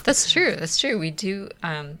vibe. That's true. That's true. We do.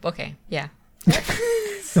 Okay. Yeah.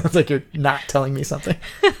 Sounds like you're not telling me something.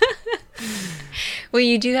 Well,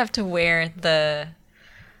 you do have to wear the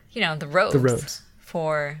robes. The robes.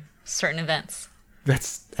 For certain events.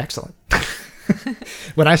 That's excellent.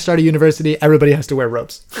 When I started university, everybody has to wear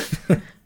robes.